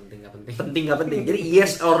 Penting nggak penting. Jadi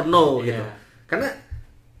yes or no gitu. Karena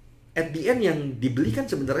at the end yang dibeli kan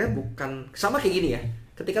sebenarnya bukan sama kayak gini ya.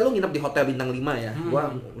 Ketika lu nginep di hotel bintang 5 ya, gua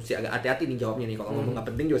mesti agak hati-hati nih jawabnya nih. Kalau ngomong nggak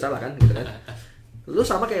penting juga salah kan, gitu kan? Lu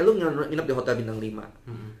sama kayak lu nginep di hotel bintang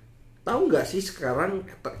 5. Tahu nggak sih sekarang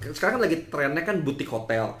lagi trennya kan butik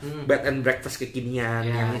hotel, bed and breakfast kekinian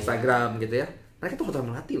yang Instagram gitu ya. Mereka tuh hotel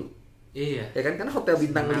melati loh. Iya. Ya kan, karena hotel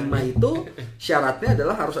bintang 5 itu syaratnya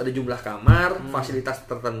adalah harus ada jumlah kamar, fasilitas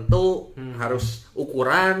tertentu, harus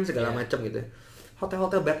ukuran segala macam gitu ya.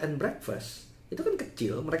 Hotel-hotel bed and breakfast itu kan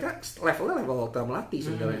kecil, mereka levelnya level hotel melati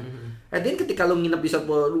sebenarnya. Dan ketika lu nginep di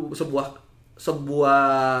sebuah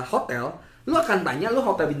hotel, lu akan tanya lu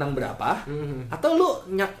hotel bintang berapa, atau lu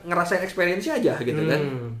ngerasain experience aja gitu kan.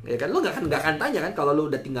 Ya kan, lu nggak akan tanya kan kalau lu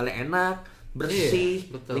udah tinggalnya enak, bersih,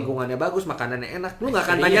 lingkungannya bagus, makanannya enak, lu nggak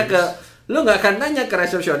akan tanya ke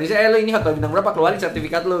resepsionis, lu ini hotel bintang berapa, keluarin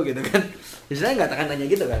sertifikat lu gitu kan. Biasanya nggak akan tanya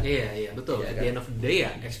gitu kan. Iya betul. At the end of the day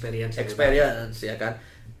ya experience ya kan.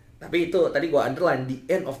 Tapi itu tadi gue underline, the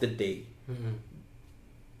end of the day.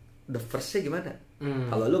 The first-nya gimana?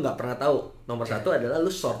 Kalau lu nggak pernah tahu, nomor satu adalah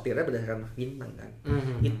lu sortirnya berdasarkan bintang kan.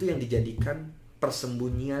 Itu yang dijadikan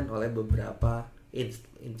persembunyian oleh beberapa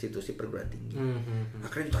institusi perguruan tinggi.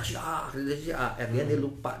 Akreditasi A. Akhirnya dia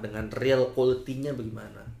lupa dengan real quality-nya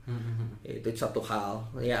bagaimana. Itu satu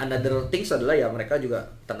hal. Ya, another things adalah ya mereka juga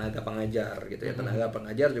tenaga pengajar gitu ya. Tenaga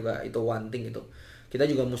pengajar juga itu one thing itu. Kita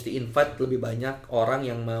juga mesti invite lebih banyak orang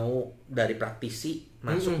yang mau dari praktisi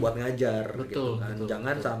masuk buat ngajar gitu kan.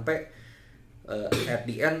 Jangan sampai at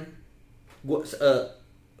the end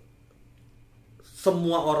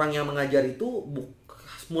semua orang yang mengajar itu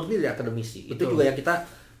murni dari akademisi. Itu juga yang kita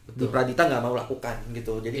di Pradita nggak mau lakukan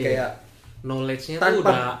gitu. Jadi kayak knowledge-nya tuh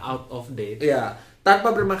udah out of date. Iya,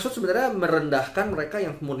 tanpa bermaksud sebenarnya merendahkan mereka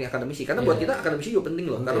yang murni akademisi. Karena buat kita akademisi juga penting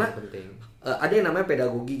loh. Karena ada yang namanya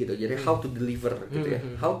pedagogi gitu. Jadi how to deliver gitu ya.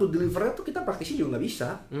 How to deliver itu kita praktisi juga nggak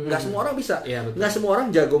bisa. Nggak semua orang bisa. Nggak semua orang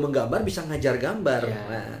jago menggambar bisa ngajar gambar.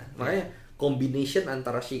 Nah, makanya combination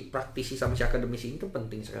antara si praktisi sama si akademisi itu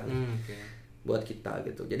penting sekali. Buat kita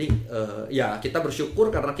gitu. Jadi ya kita bersyukur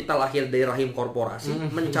karena kita lahir dari rahim korporasi,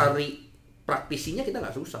 mencari praktisinya kita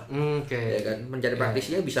nggak susah. Ya kan, mencari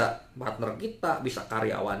praktisinya bisa partner kita, bisa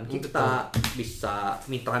karyawan kita, bisa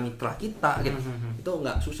mitra-mitra kita gitu. Itu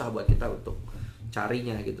nggak susah buat kita untuk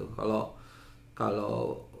carinya gitu. Kalau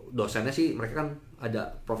dosennya sih mereka kan ada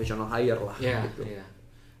professional hire lah gitu.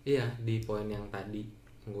 Iya, di poin yang tadi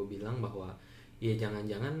gue bilang bahwa ya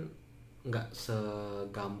jangan-jangan nggak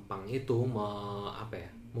segampang itu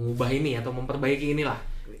mengubah ini atau memperbaiki inilah.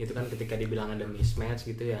 Itu kan ketika dibilang ada mismatch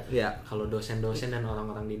gitu ya. Kalau dosen-dosen dan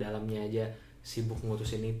orang-orang di dalamnya aja sibuk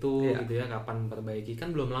ngurusin itu gitu ya, kapan memperbaiki.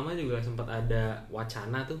 Kan belum lama juga sempat ada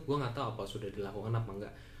wacana tuh, gue nggak tahu apa sudah dilakukan apa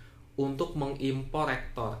enggak, untuk mengimpor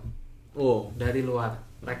rektor dari luar,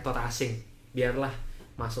 rektor asing, biarlah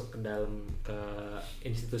masuk ke dalam ke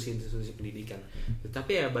institusi-institusi pendidikan.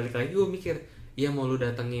 Tapi ya balik lagi gue mikir, ya mau lu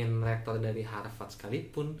datengin rektor dari Harvard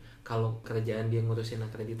sekalipun, kalau kerjaan dia ngurusin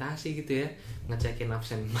akreditasi gitu ya, ngecekin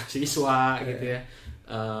absen mahasiswa gitu ya,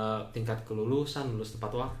 tingkat kelulusan, lulus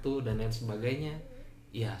tepat waktu dan lain sebagainya,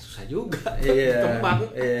 ya susah juga Iya. kembang.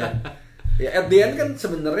 Iya. Ya at the end kan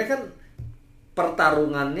sebenarnya kan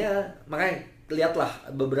pertarungannya, makanya lihatlah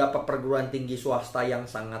beberapa perguruan tinggi swasta yang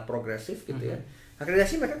sangat progresif gitu ya.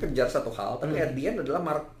 Akreditasi mereka kejar satu hal, tapi at the end adalah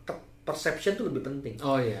market perception itu lebih penting.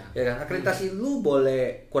 Oh iya. Ya kan, akreditasi lu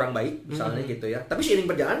boleh kurang baik misalnya gitu ya, tapi seiring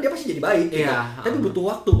perjalanan dia pasti jadi baik gitu. Iya. Tapi butuh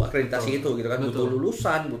waktu akreditasi itu gitu kan, butuh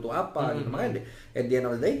lulusan, butuh apa gitu. Makanya at the end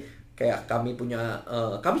of the day kayak kami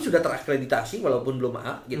kami sudah terakreditasi walaupun belum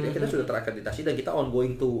A gitu ya, kita sudah terakreditasi dan kita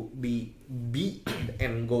ongoing to B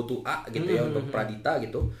and go to A gitu ya untuk Pradita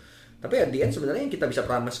gitu. Tapi at the end sebenarnya yang kita bisa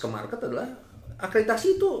promise ke market adalah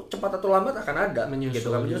akreditasi itu cepat atau lambat akan ada gitu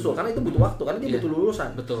kan, menyusul karena itu butuh waktu, karena dia butuh lulusan.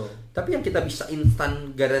 Betul. Tapi yang kita bisa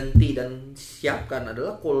instan garanti dan siapkan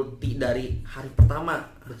adalah quality dari hari pertama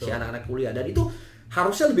si anak-anak kuliah, dan itu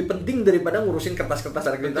harusnya lebih penting daripada ngurusin kertas-kertas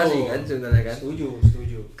akreditasi kan sebenarnya kan. Setuju.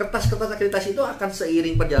 Kertas-kertas akreditasi itu akan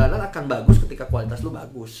seiring perjalanan akan bagus ketika kualitas lu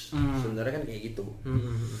bagus. Sebenarnya kan kayak gitu.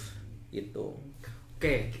 Gitu.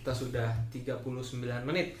 Oke, kita sudah 39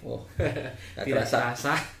 menit. Oh. Tidak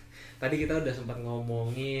terasa. Tadi kita udah sempat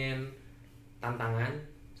ngomongin tantangan,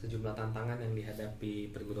 sejumlah tantangan yang dihadapi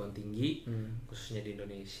perguruan tinggi, khususnya di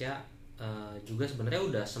Indonesia. Juga sebenarnya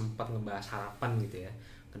udah sempat ngebahas harapan gitu ya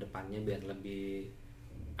ke depannya biar lebih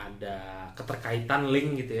ada keterkaitan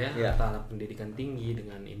link gitu ya antara pendidikan tinggi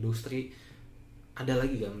dengan industri. Ada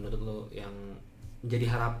lagi gak menurut lo yang menjadi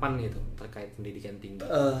harapan gitu terkait pendidikan tinggi?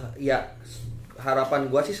 Ya harapan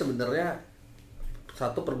gua sih sebenarnya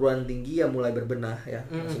satu, perguruan tinggi yang mulai berbenah ya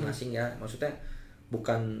masing-masing ya, maksudnya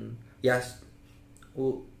bukan ya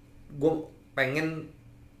gue pengen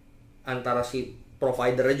antara si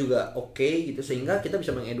providernya juga oke gitu, sehingga kita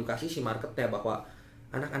bisa mengedukasi si marketnya bahwa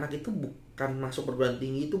anak-anak itu bukan masuk perguruan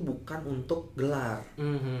tinggi itu bukan untuk gelar.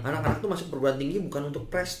 Anak-anak tuh masuk perguruan tinggi bukan untuk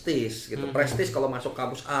prestis gitu. Prestis kalau masuk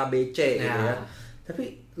kampus A, B, C gitu ya.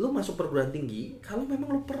 Tapi lu masuk perguruan tinggi kalau memang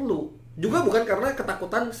lu perlu. Juga bukan karena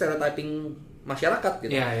ketakutan stereotyping masyarakat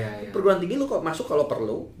gitu. Perguruan tinggi lu kok masuk kalau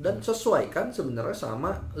perlu, dan sesuaikan sebenarnya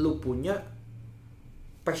sama lu punya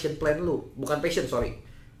passion plan lu. Bukan passion,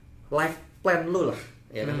 life plan lu lah.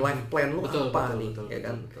 Ya kan, life plan lu apa nih, ya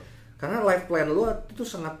kan? Karena life plan lu itu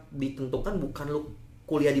sangat ditentukan bukan lu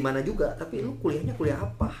kuliah di mana juga, tapi lu kuliahnya kuliah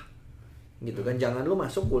apa. Gitu kan. Jangan lu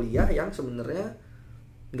masuk kuliah yang sebenarnya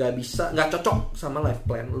nggak cocok sama life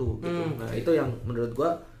plan lu gitu. Nah, itu yang menurut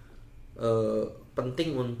gua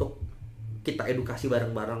penting untuk kita edukasi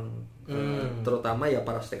bareng-bareng, terutama ya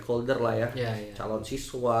para stakeholder lah ya, calon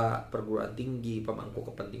siswa, perguruan tinggi, pemangku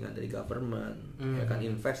kepentingan dari government, ya kan,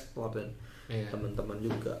 investor dan teman-teman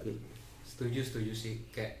juga gitu. Setuju sih,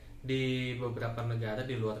 kayak di beberapa negara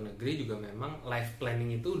di luar negeri juga memang life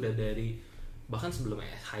planning itu udah dari bahkan sebelum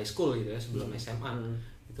high school gitu ya, sebelum SMA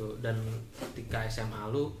gitu. Dan ketika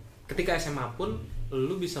SMA pun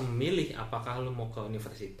lu bisa memilih apakah lu mau ke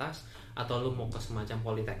universitas atau lu mau ke semacam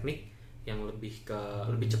politeknik yang lebih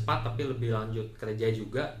cepat tapi lebih lanjut kerja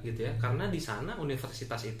juga gitu ya. Karena di sana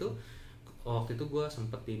universitas itu, waktu itu gue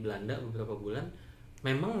sempet di Belanda beberapa bulan,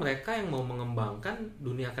 memang mereka yang mau mengembangkan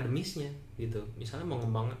dunia akademisnya gitu. Misalnya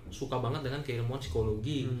suka banget dengan keilmuan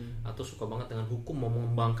psikologi atau suka banget dengan hukum, mau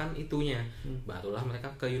mengembangkan itunya, barulah mereka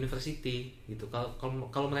ke university gitu.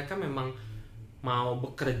 Kalau mereka memang mau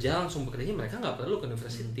langsung bekerja, mereka nggak perlu ke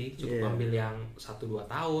university, cukup ambil yang 1-2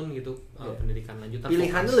 tahun gitu, pendidikan lanjutan.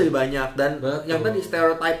 Pilihannya lebih banyak, dan yang tadi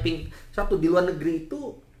stereotyping, satu di luar negeri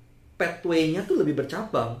itu pathway-nya tuh lebih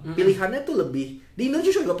bercabang, pilihannya tuh lebih, di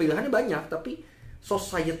Indonesia juga pilihannya banyak, tapi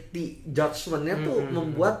society judgment-nya tuh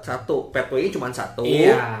membuat satu pathway-nya cuma satu.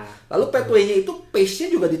 Lalu pathway-nya itu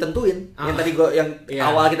pace-nya juga ditentuin. Yang tadi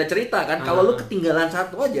awal kita cerita kan, kalau lu ketinggalan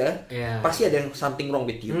satu aja, pasti ada yang something wrong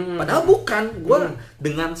with you. Padahal bukan, gue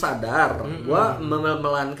dengan sadar, gue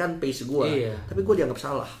memelankan pace gue, tapi gue dianggap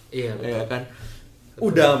salah. Iya kan?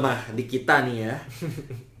 Udah mah di kita nih ya.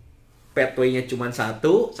 Pathway-nya cuma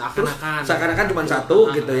satu, seakan-akan cuma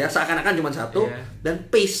satu gitu ya, seakan-akan cuma satu, dan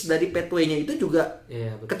pace dari pathway-nya itu juga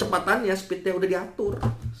kecepatannya, speed-nya udah diatur.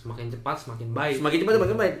 Semakin cepat semakin baik. Semakin cepat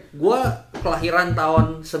semakin baik. Gua kelahiran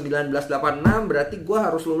tahun 1986, berarti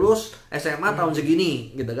gua harus lulus SMA tahun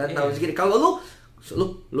segini, gitu kan? Tahun segini. Kalau lu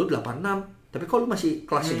 86, tapi kalau lu masih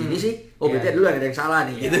kelas segini sih, berarti dulu ada yang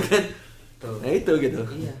salah nih, gitu kan? Nah itu gitu.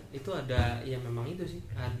 Iya, itu ada ya, memang itu sih.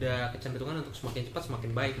 Ada kecenderungan untuk semakin cepat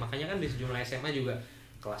semakin baik. Makanya kan di sejumlah SMA juga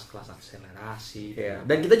kelas-kelas akselerasi.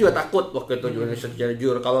 Dan kita juga takut waktu itu juga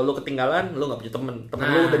jujur, kalau lu ketinggalan, lu nggak punya temen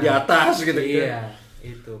lu udah di atas gitu. Iya,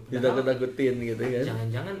 itu. Takut-takutin gitu kan.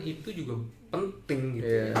 Jangan-jangan itu juga penting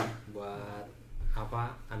gitu ya buat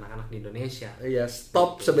anak-anak di Indonesia. Iya,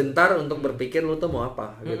 stop sebentar untuk berpikir lu tuh mau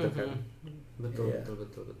apa gitu kan. Betul.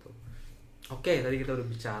 Oke, tadi kita udah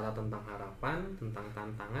bicara tentang harapan, tentang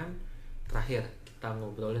tantangan. Terakhir kita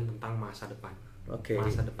ngobrolin tentang masa depan. Oke.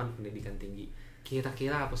 Masa depan pendidikan tinggi.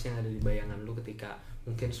 Kira-kira apa sih yang ada di bayangan lu ketika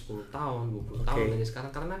mungkin 10 tahun, 20 tahun dari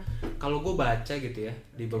sekarang? Karena kalau gue baca gitu ya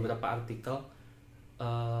di beberapa artikel,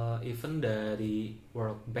 even dari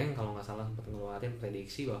World Bank kalau nggak salah sempat ngeluarin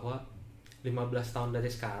prediksi bahwa 15 tahun dari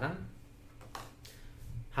sekarang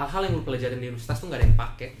hal-hal yang lu pelajarin di universitas tuh nggak ada yang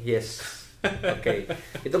pakai. Yes. Oke.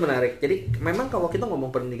 Itu menarik. Jadi memang kalau kita ngomong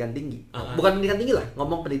pendidikan tinggi, bukan pendidikan tinggi lah,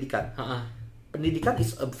 ngomong pendidikan. Pendidikan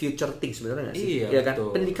is a future thing sebenarnya nggak sih? Iya, kan? betul.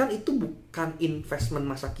 Pendidikan itu bukan investment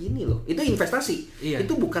masa kini loh. Itu investasi. Iya.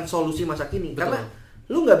 Itu bukan solusi masa kini. Betul. Karena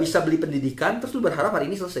lu nggak bisa beli pendidikan terus lu berharap hari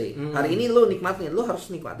ini selesai. Hari ini lu nikmatin, lu harus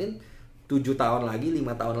nikmatin 7 tahun lagi, 5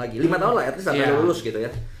 tahun lagi. 5 tahun lah, at least sampai lu lulus gitu ya.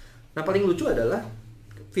 Nah, paling lucu adalah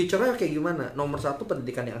future-nya kayak gimana? Nomor 1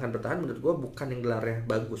 pendidikan yang akan bertahan menurut gua bukan yang gelarnya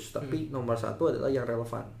bagus, tapi nomor 1 adalah yang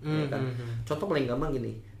relevan, ya kan? Contoh paling gampang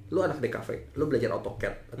gini, lu anak DKV, lu belajar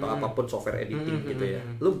AutoCAD atau apapun software editing gitu ya,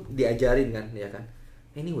 lu diajarin kan, ya kan?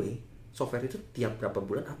 Anyway, software itu tiap berapa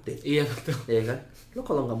bulan update, Iya betul. ya kan? Lu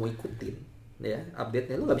kalau nggak mau ikutin, ya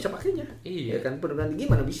update-nya lu nggak bisa pakainya, Iya. ya kan? Pendidikan tinggi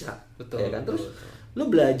mana bisa, Betul, ya kan? betul, Terus betul. lu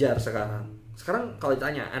belajar sekarang kalau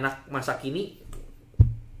ditanya anak masa kini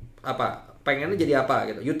apa pengennya jadi apa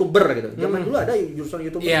gitu, YouTuber gitu. Zaman dulu ada jurusan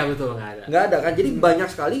YouTuber. Iya betul, nggak ada. Kan. Jadi banyak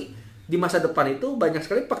sekali di masa depan itu banyak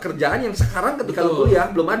sekali pekerjaan yang sekarang ketika lu kuliah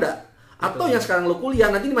belum ada. Atau yang sekarang lu kuliah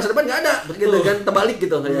nanti di masa depan nggak ada. Gitu kan, terbalik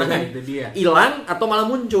gitu ya Nah, kan. itu dia. Hilang atau malah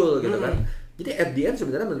muncul gitu kan. Jadi at the end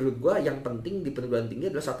sebenarnya menurut gua yang penting di pendidikan tinggi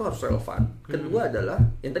adalah 1 harus relevan. Kedua adalah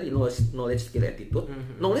yang tadi knowledge skill attitude.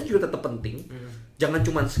 Knowledge juga tetap penting. Jangan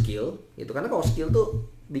cuma skill gitu, karena kalau skill tuh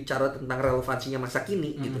bicara tentang relevansinya masa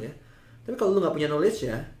kini gitu ya. Tapi kalau lu nggak punya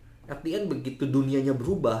knowledge-nya, at the end begitu dunianya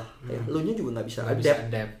berubah, ya, lu nya juga nggak bisa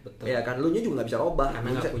adapt, betul. ya kan, lu nya juga nggak bisa robah,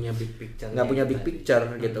 Karena nggak punya big picture. nggak punya big picture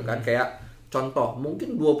gitu kan. Kayak contoh,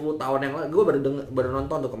 mungkin 20 tahun yang lalu, gue baru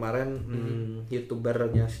nonton tuh kemarin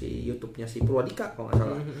YouTubernya si Purwadika kalau nggak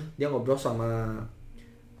salah, dia ngobrol sama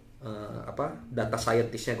data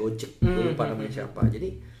scientist-nya Gojek, gue lupa namanya siapa.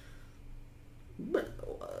 Jadi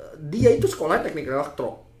dia itu sekolah teknik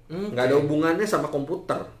elektro. Nggak ada hubungannya sama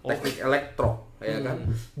komputer, teknik elektro, ya kan.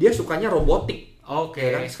 Dia sukanya robotik, ya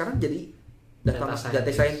kan. Sekarang jadi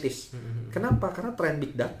data scientist. Kenapa? Karena tren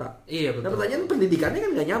big data. Iya betul. Nah, pertanyaan pendidikannya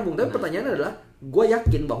kan nggak nyambung, tapi pertanyaannya adalah, gue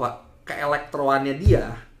yakin bahwa keelektroannya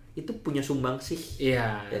dia itu punya sumbangsih,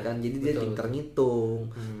 Iya. ya kan. Jadi dia pinter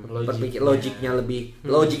ngitung, berpikir logiknya.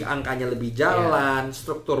 logik angkanya lebih jalan,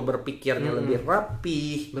 struktur berpikirnya lebih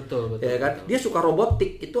rapih, Betul. ya kan. Dia suka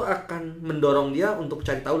robotik, itu akan mendorong dia untuk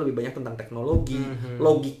cari tahu lebih banyak tentang teknologi,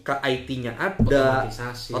 logika IT-nya ada,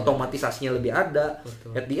 otomatisasinya lebih ada.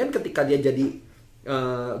 At the end ketika dia jadi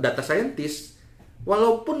data scientist,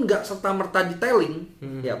 walaupun nggak serta merta detailing,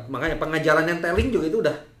 ya makanya pengajaran yang telling juga itu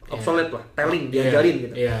udah obsolete lah, telling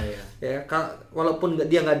diajarin gitu. Ya, walaupun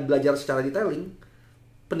dia nggak belajar secara detailing,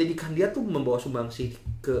 pendidikan dia tuh membawa sumbangsi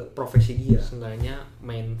ke profesi dia. Seenggaknya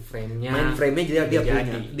mainframe-nya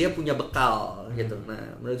dia punya bekal gitu.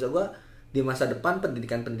 Nah, menurut gua di masa depan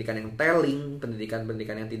pendidikan yang telling, pendidikan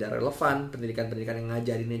yang tidak relevan, pendidikan yang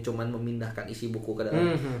ngajarinnya cuman memindahkan isi buku ke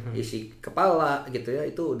dalam isi kepala gitu ya,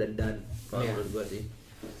 itu udah done menurut gua sih.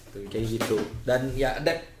 Kayak gitu. Dan ya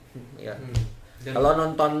ya. Kalau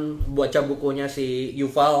nonton baca bukunya si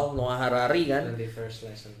Yuval Noah Harari kan, The First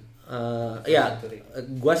Lesson.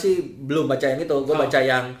 Gua sih belum baca yang itu. Gua baca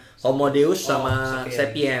yang Homo Deus sama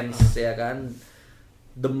Sapiens ya kan.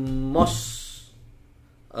 The most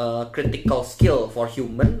critical skill for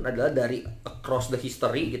human adalah dari across the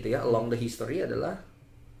history gitu ya, along the history adalah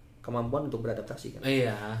kemampuan untuk beradaptasi kan.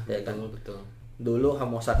 Iya, ya kan? betul. Dulu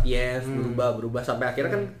Homo sapiens berubah sampai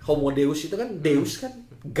akhirnya kan Homo Deus itu kan, Deus kan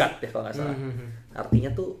God ya kalau nggak salah.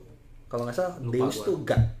 Artinya tuh kalau nggak salah Lupa Deus gua. tuh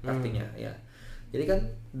God artinya ya. Jadi kan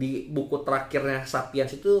di buku terakhirnya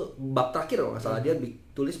Sapiens itu bab terakhir kalau nggak salah dia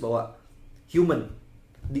tulis bahwa human,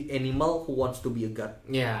 the animal who wants to be a god.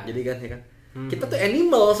 Iya. Jadi kan ya kan. Kita tuh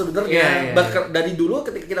animal sebenarnya. Dari dulu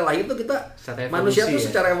ketika kita lahir tuh kita manusia tuh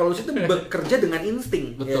secara evolusi tuh bekerja dengan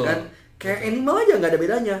insting, ya kan. Kayak animal aja nggak ada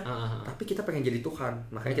bedanya. Tapi kita pengen jadi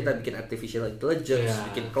Tuhan, makanya kita bikin artificial intelligence,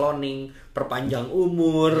 bikin cloning, perpanjang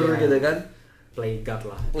umur, gitu kan.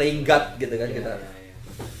 Playing God gitu kan kita.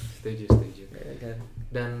 Setuju. Ya, kan?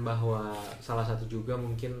 Dan bahwa salah satu juga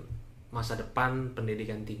mungkin masa depan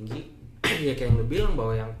pendidikan tinggi ya kayak yang lu bilang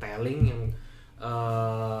bahwa yang telling, yang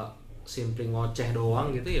simply ngoceh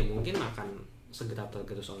doang gitu ya mungkin akan segera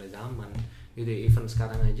tergerus oleh zaman gitu. Even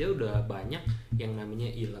sekarang aja udah banyak yang namanya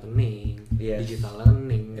e-learning, digital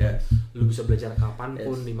learning. Lu bisa belajar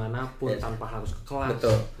kapanpun, dimanapun, tanpa harus ke kelas.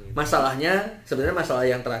 Betul. Gitu. Sebenarnya masalah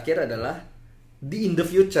yang terakhir adalah in the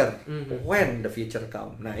future, when the future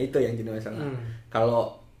come. Nah itu yang jadi masalah.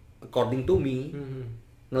 Kalau according to me,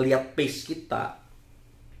 ngelihat pace kita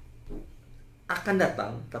akan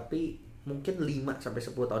datang, tapi mungkin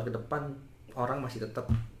 5-10 tahun ke depan orang masih tetap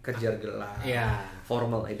kejar gelar,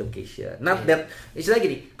 formal education. Not that, istilah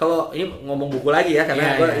gini, kalau ini ngomong buku lagi ya,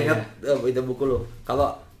 karena gue ingat itu buku lo.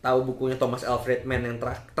 Kalau tahu bukunya Thomas Alfred Mann yang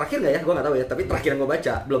terakhir nggak ya? Gue nggak tahu ya, tapi terakhir yang gue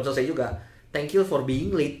baca, belum selesai juga. Thank you for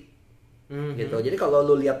being late. Gitu. Jadi kalau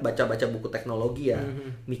lu lihat baca-baca buku teknologi ya,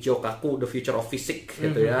 Michio Kaku, The Future of Physics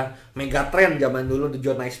gitu ya. Megatrend zaman dulu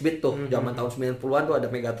John Naisbitt tuh, zaman tahun 90-an tuh ada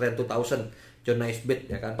Megatrend 2000. John Naisbitt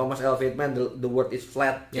ya kan, Thomas Alfred Mann, the world is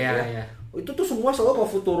flat gitu ya. Itu tuh semua selalu kalau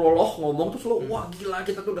futurolog ngomong tuh selalu wah gila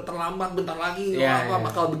kita tuh udah terlambat bentar lagi,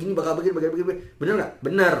 bakal begini. Bener nggak?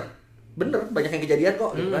 Bener, banyak yang kejadian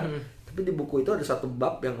kok gitu kan. Tapi di buku itu ada satu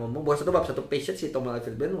bab yang ngomong, bukan satu bab, satu passage si Thomas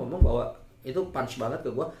Alfred Mann ngomong bahwa itu punch banget ke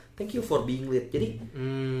gue, thank you for being late. Jadi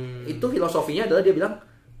itu filosofinya adalah dia bilang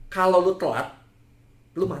kalau lu telat,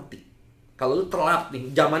 lu mati. Kalau lu telat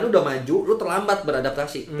nih, zamannya udah maju, lu terlambat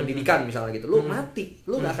beradaptasi, pendidikan misalnya gitu, lu mati,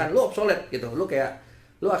 lu nggak akan, lu obsolete gitu, lu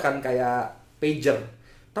akan kayak pager.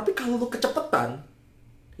 Tapi kalau lu kecepetan,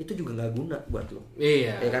 itu juga nggak guna buat lu,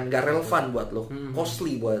 ya kan, nggak relevan buat lu,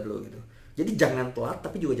 costly buat lu gitu. Jadi jangan telat,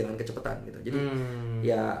 tapi juga jangan kecepetan gitu. Jadi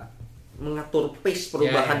ya mengatur pace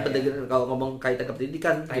perubahan pendidikan. Kalau ngomong kaitan ke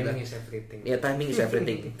pendidikan, timing is everything. Ya, timing is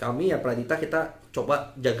everything. Kami ya Pradita, kita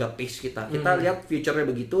coba jaga pace kita. Kita lihat future-nya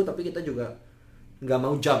begitu, tapi kita juga nggak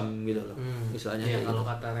mau jam gitu loh. Istilahnya. Ya, kalau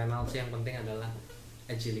kata Reynolds yang penting adalah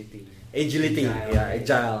agility. Agile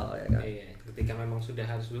ya kan. Iya, ketika memang sudah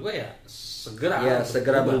harus berubah ya segera. Ya,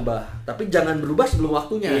 segera berubah. Tapi jangan berubah sebelum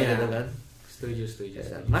waktunya gitu kan. Setuju. Ya,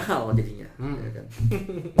 mahal jadinya. Ya kan.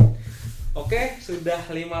 Oke, sudah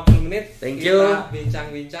 50 menit. Thank you. Kita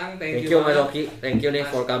bincang-bincang. Thank you Mas Oki. Thank you nih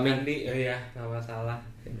for coming. Andi. Oh iya, nggak masalah.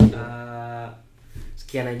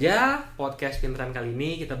 Sekian aja podcast Pinteran kali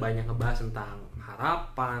ini. Kita banyak ngebahas tentang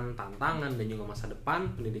harapan, tantangan, dan juga masa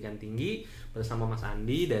depan pendidikan tinggi bersama Mas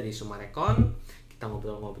Andi dari Sumarekon. Kita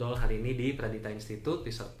ngobrol-ngobrol hari ini di Pradita Institute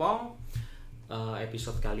di Serpong.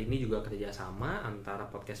 Episode kali ini juga kerjasama antara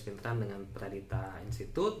podcast Pinteran dengan Pradita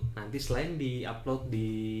Institute. Nanti selain di-upload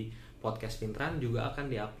di podcast Pinteran, juga akan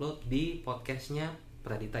di-upload di podcastnya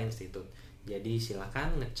Pradita Institute. Jadi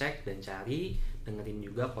silakan ngecek dan cari, dengerin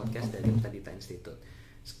juga podcast dari Pradita Institute.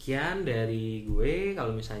 Sekian dari gue.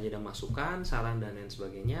 Kalau misalnya ada masukan, saran, dan lain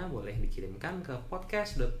sebagainya, boleh dikirimkan ke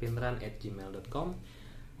podcast.pinteran@gmail.com.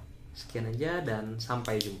 Sekian aja dan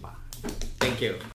sampai jumpa. Thank you.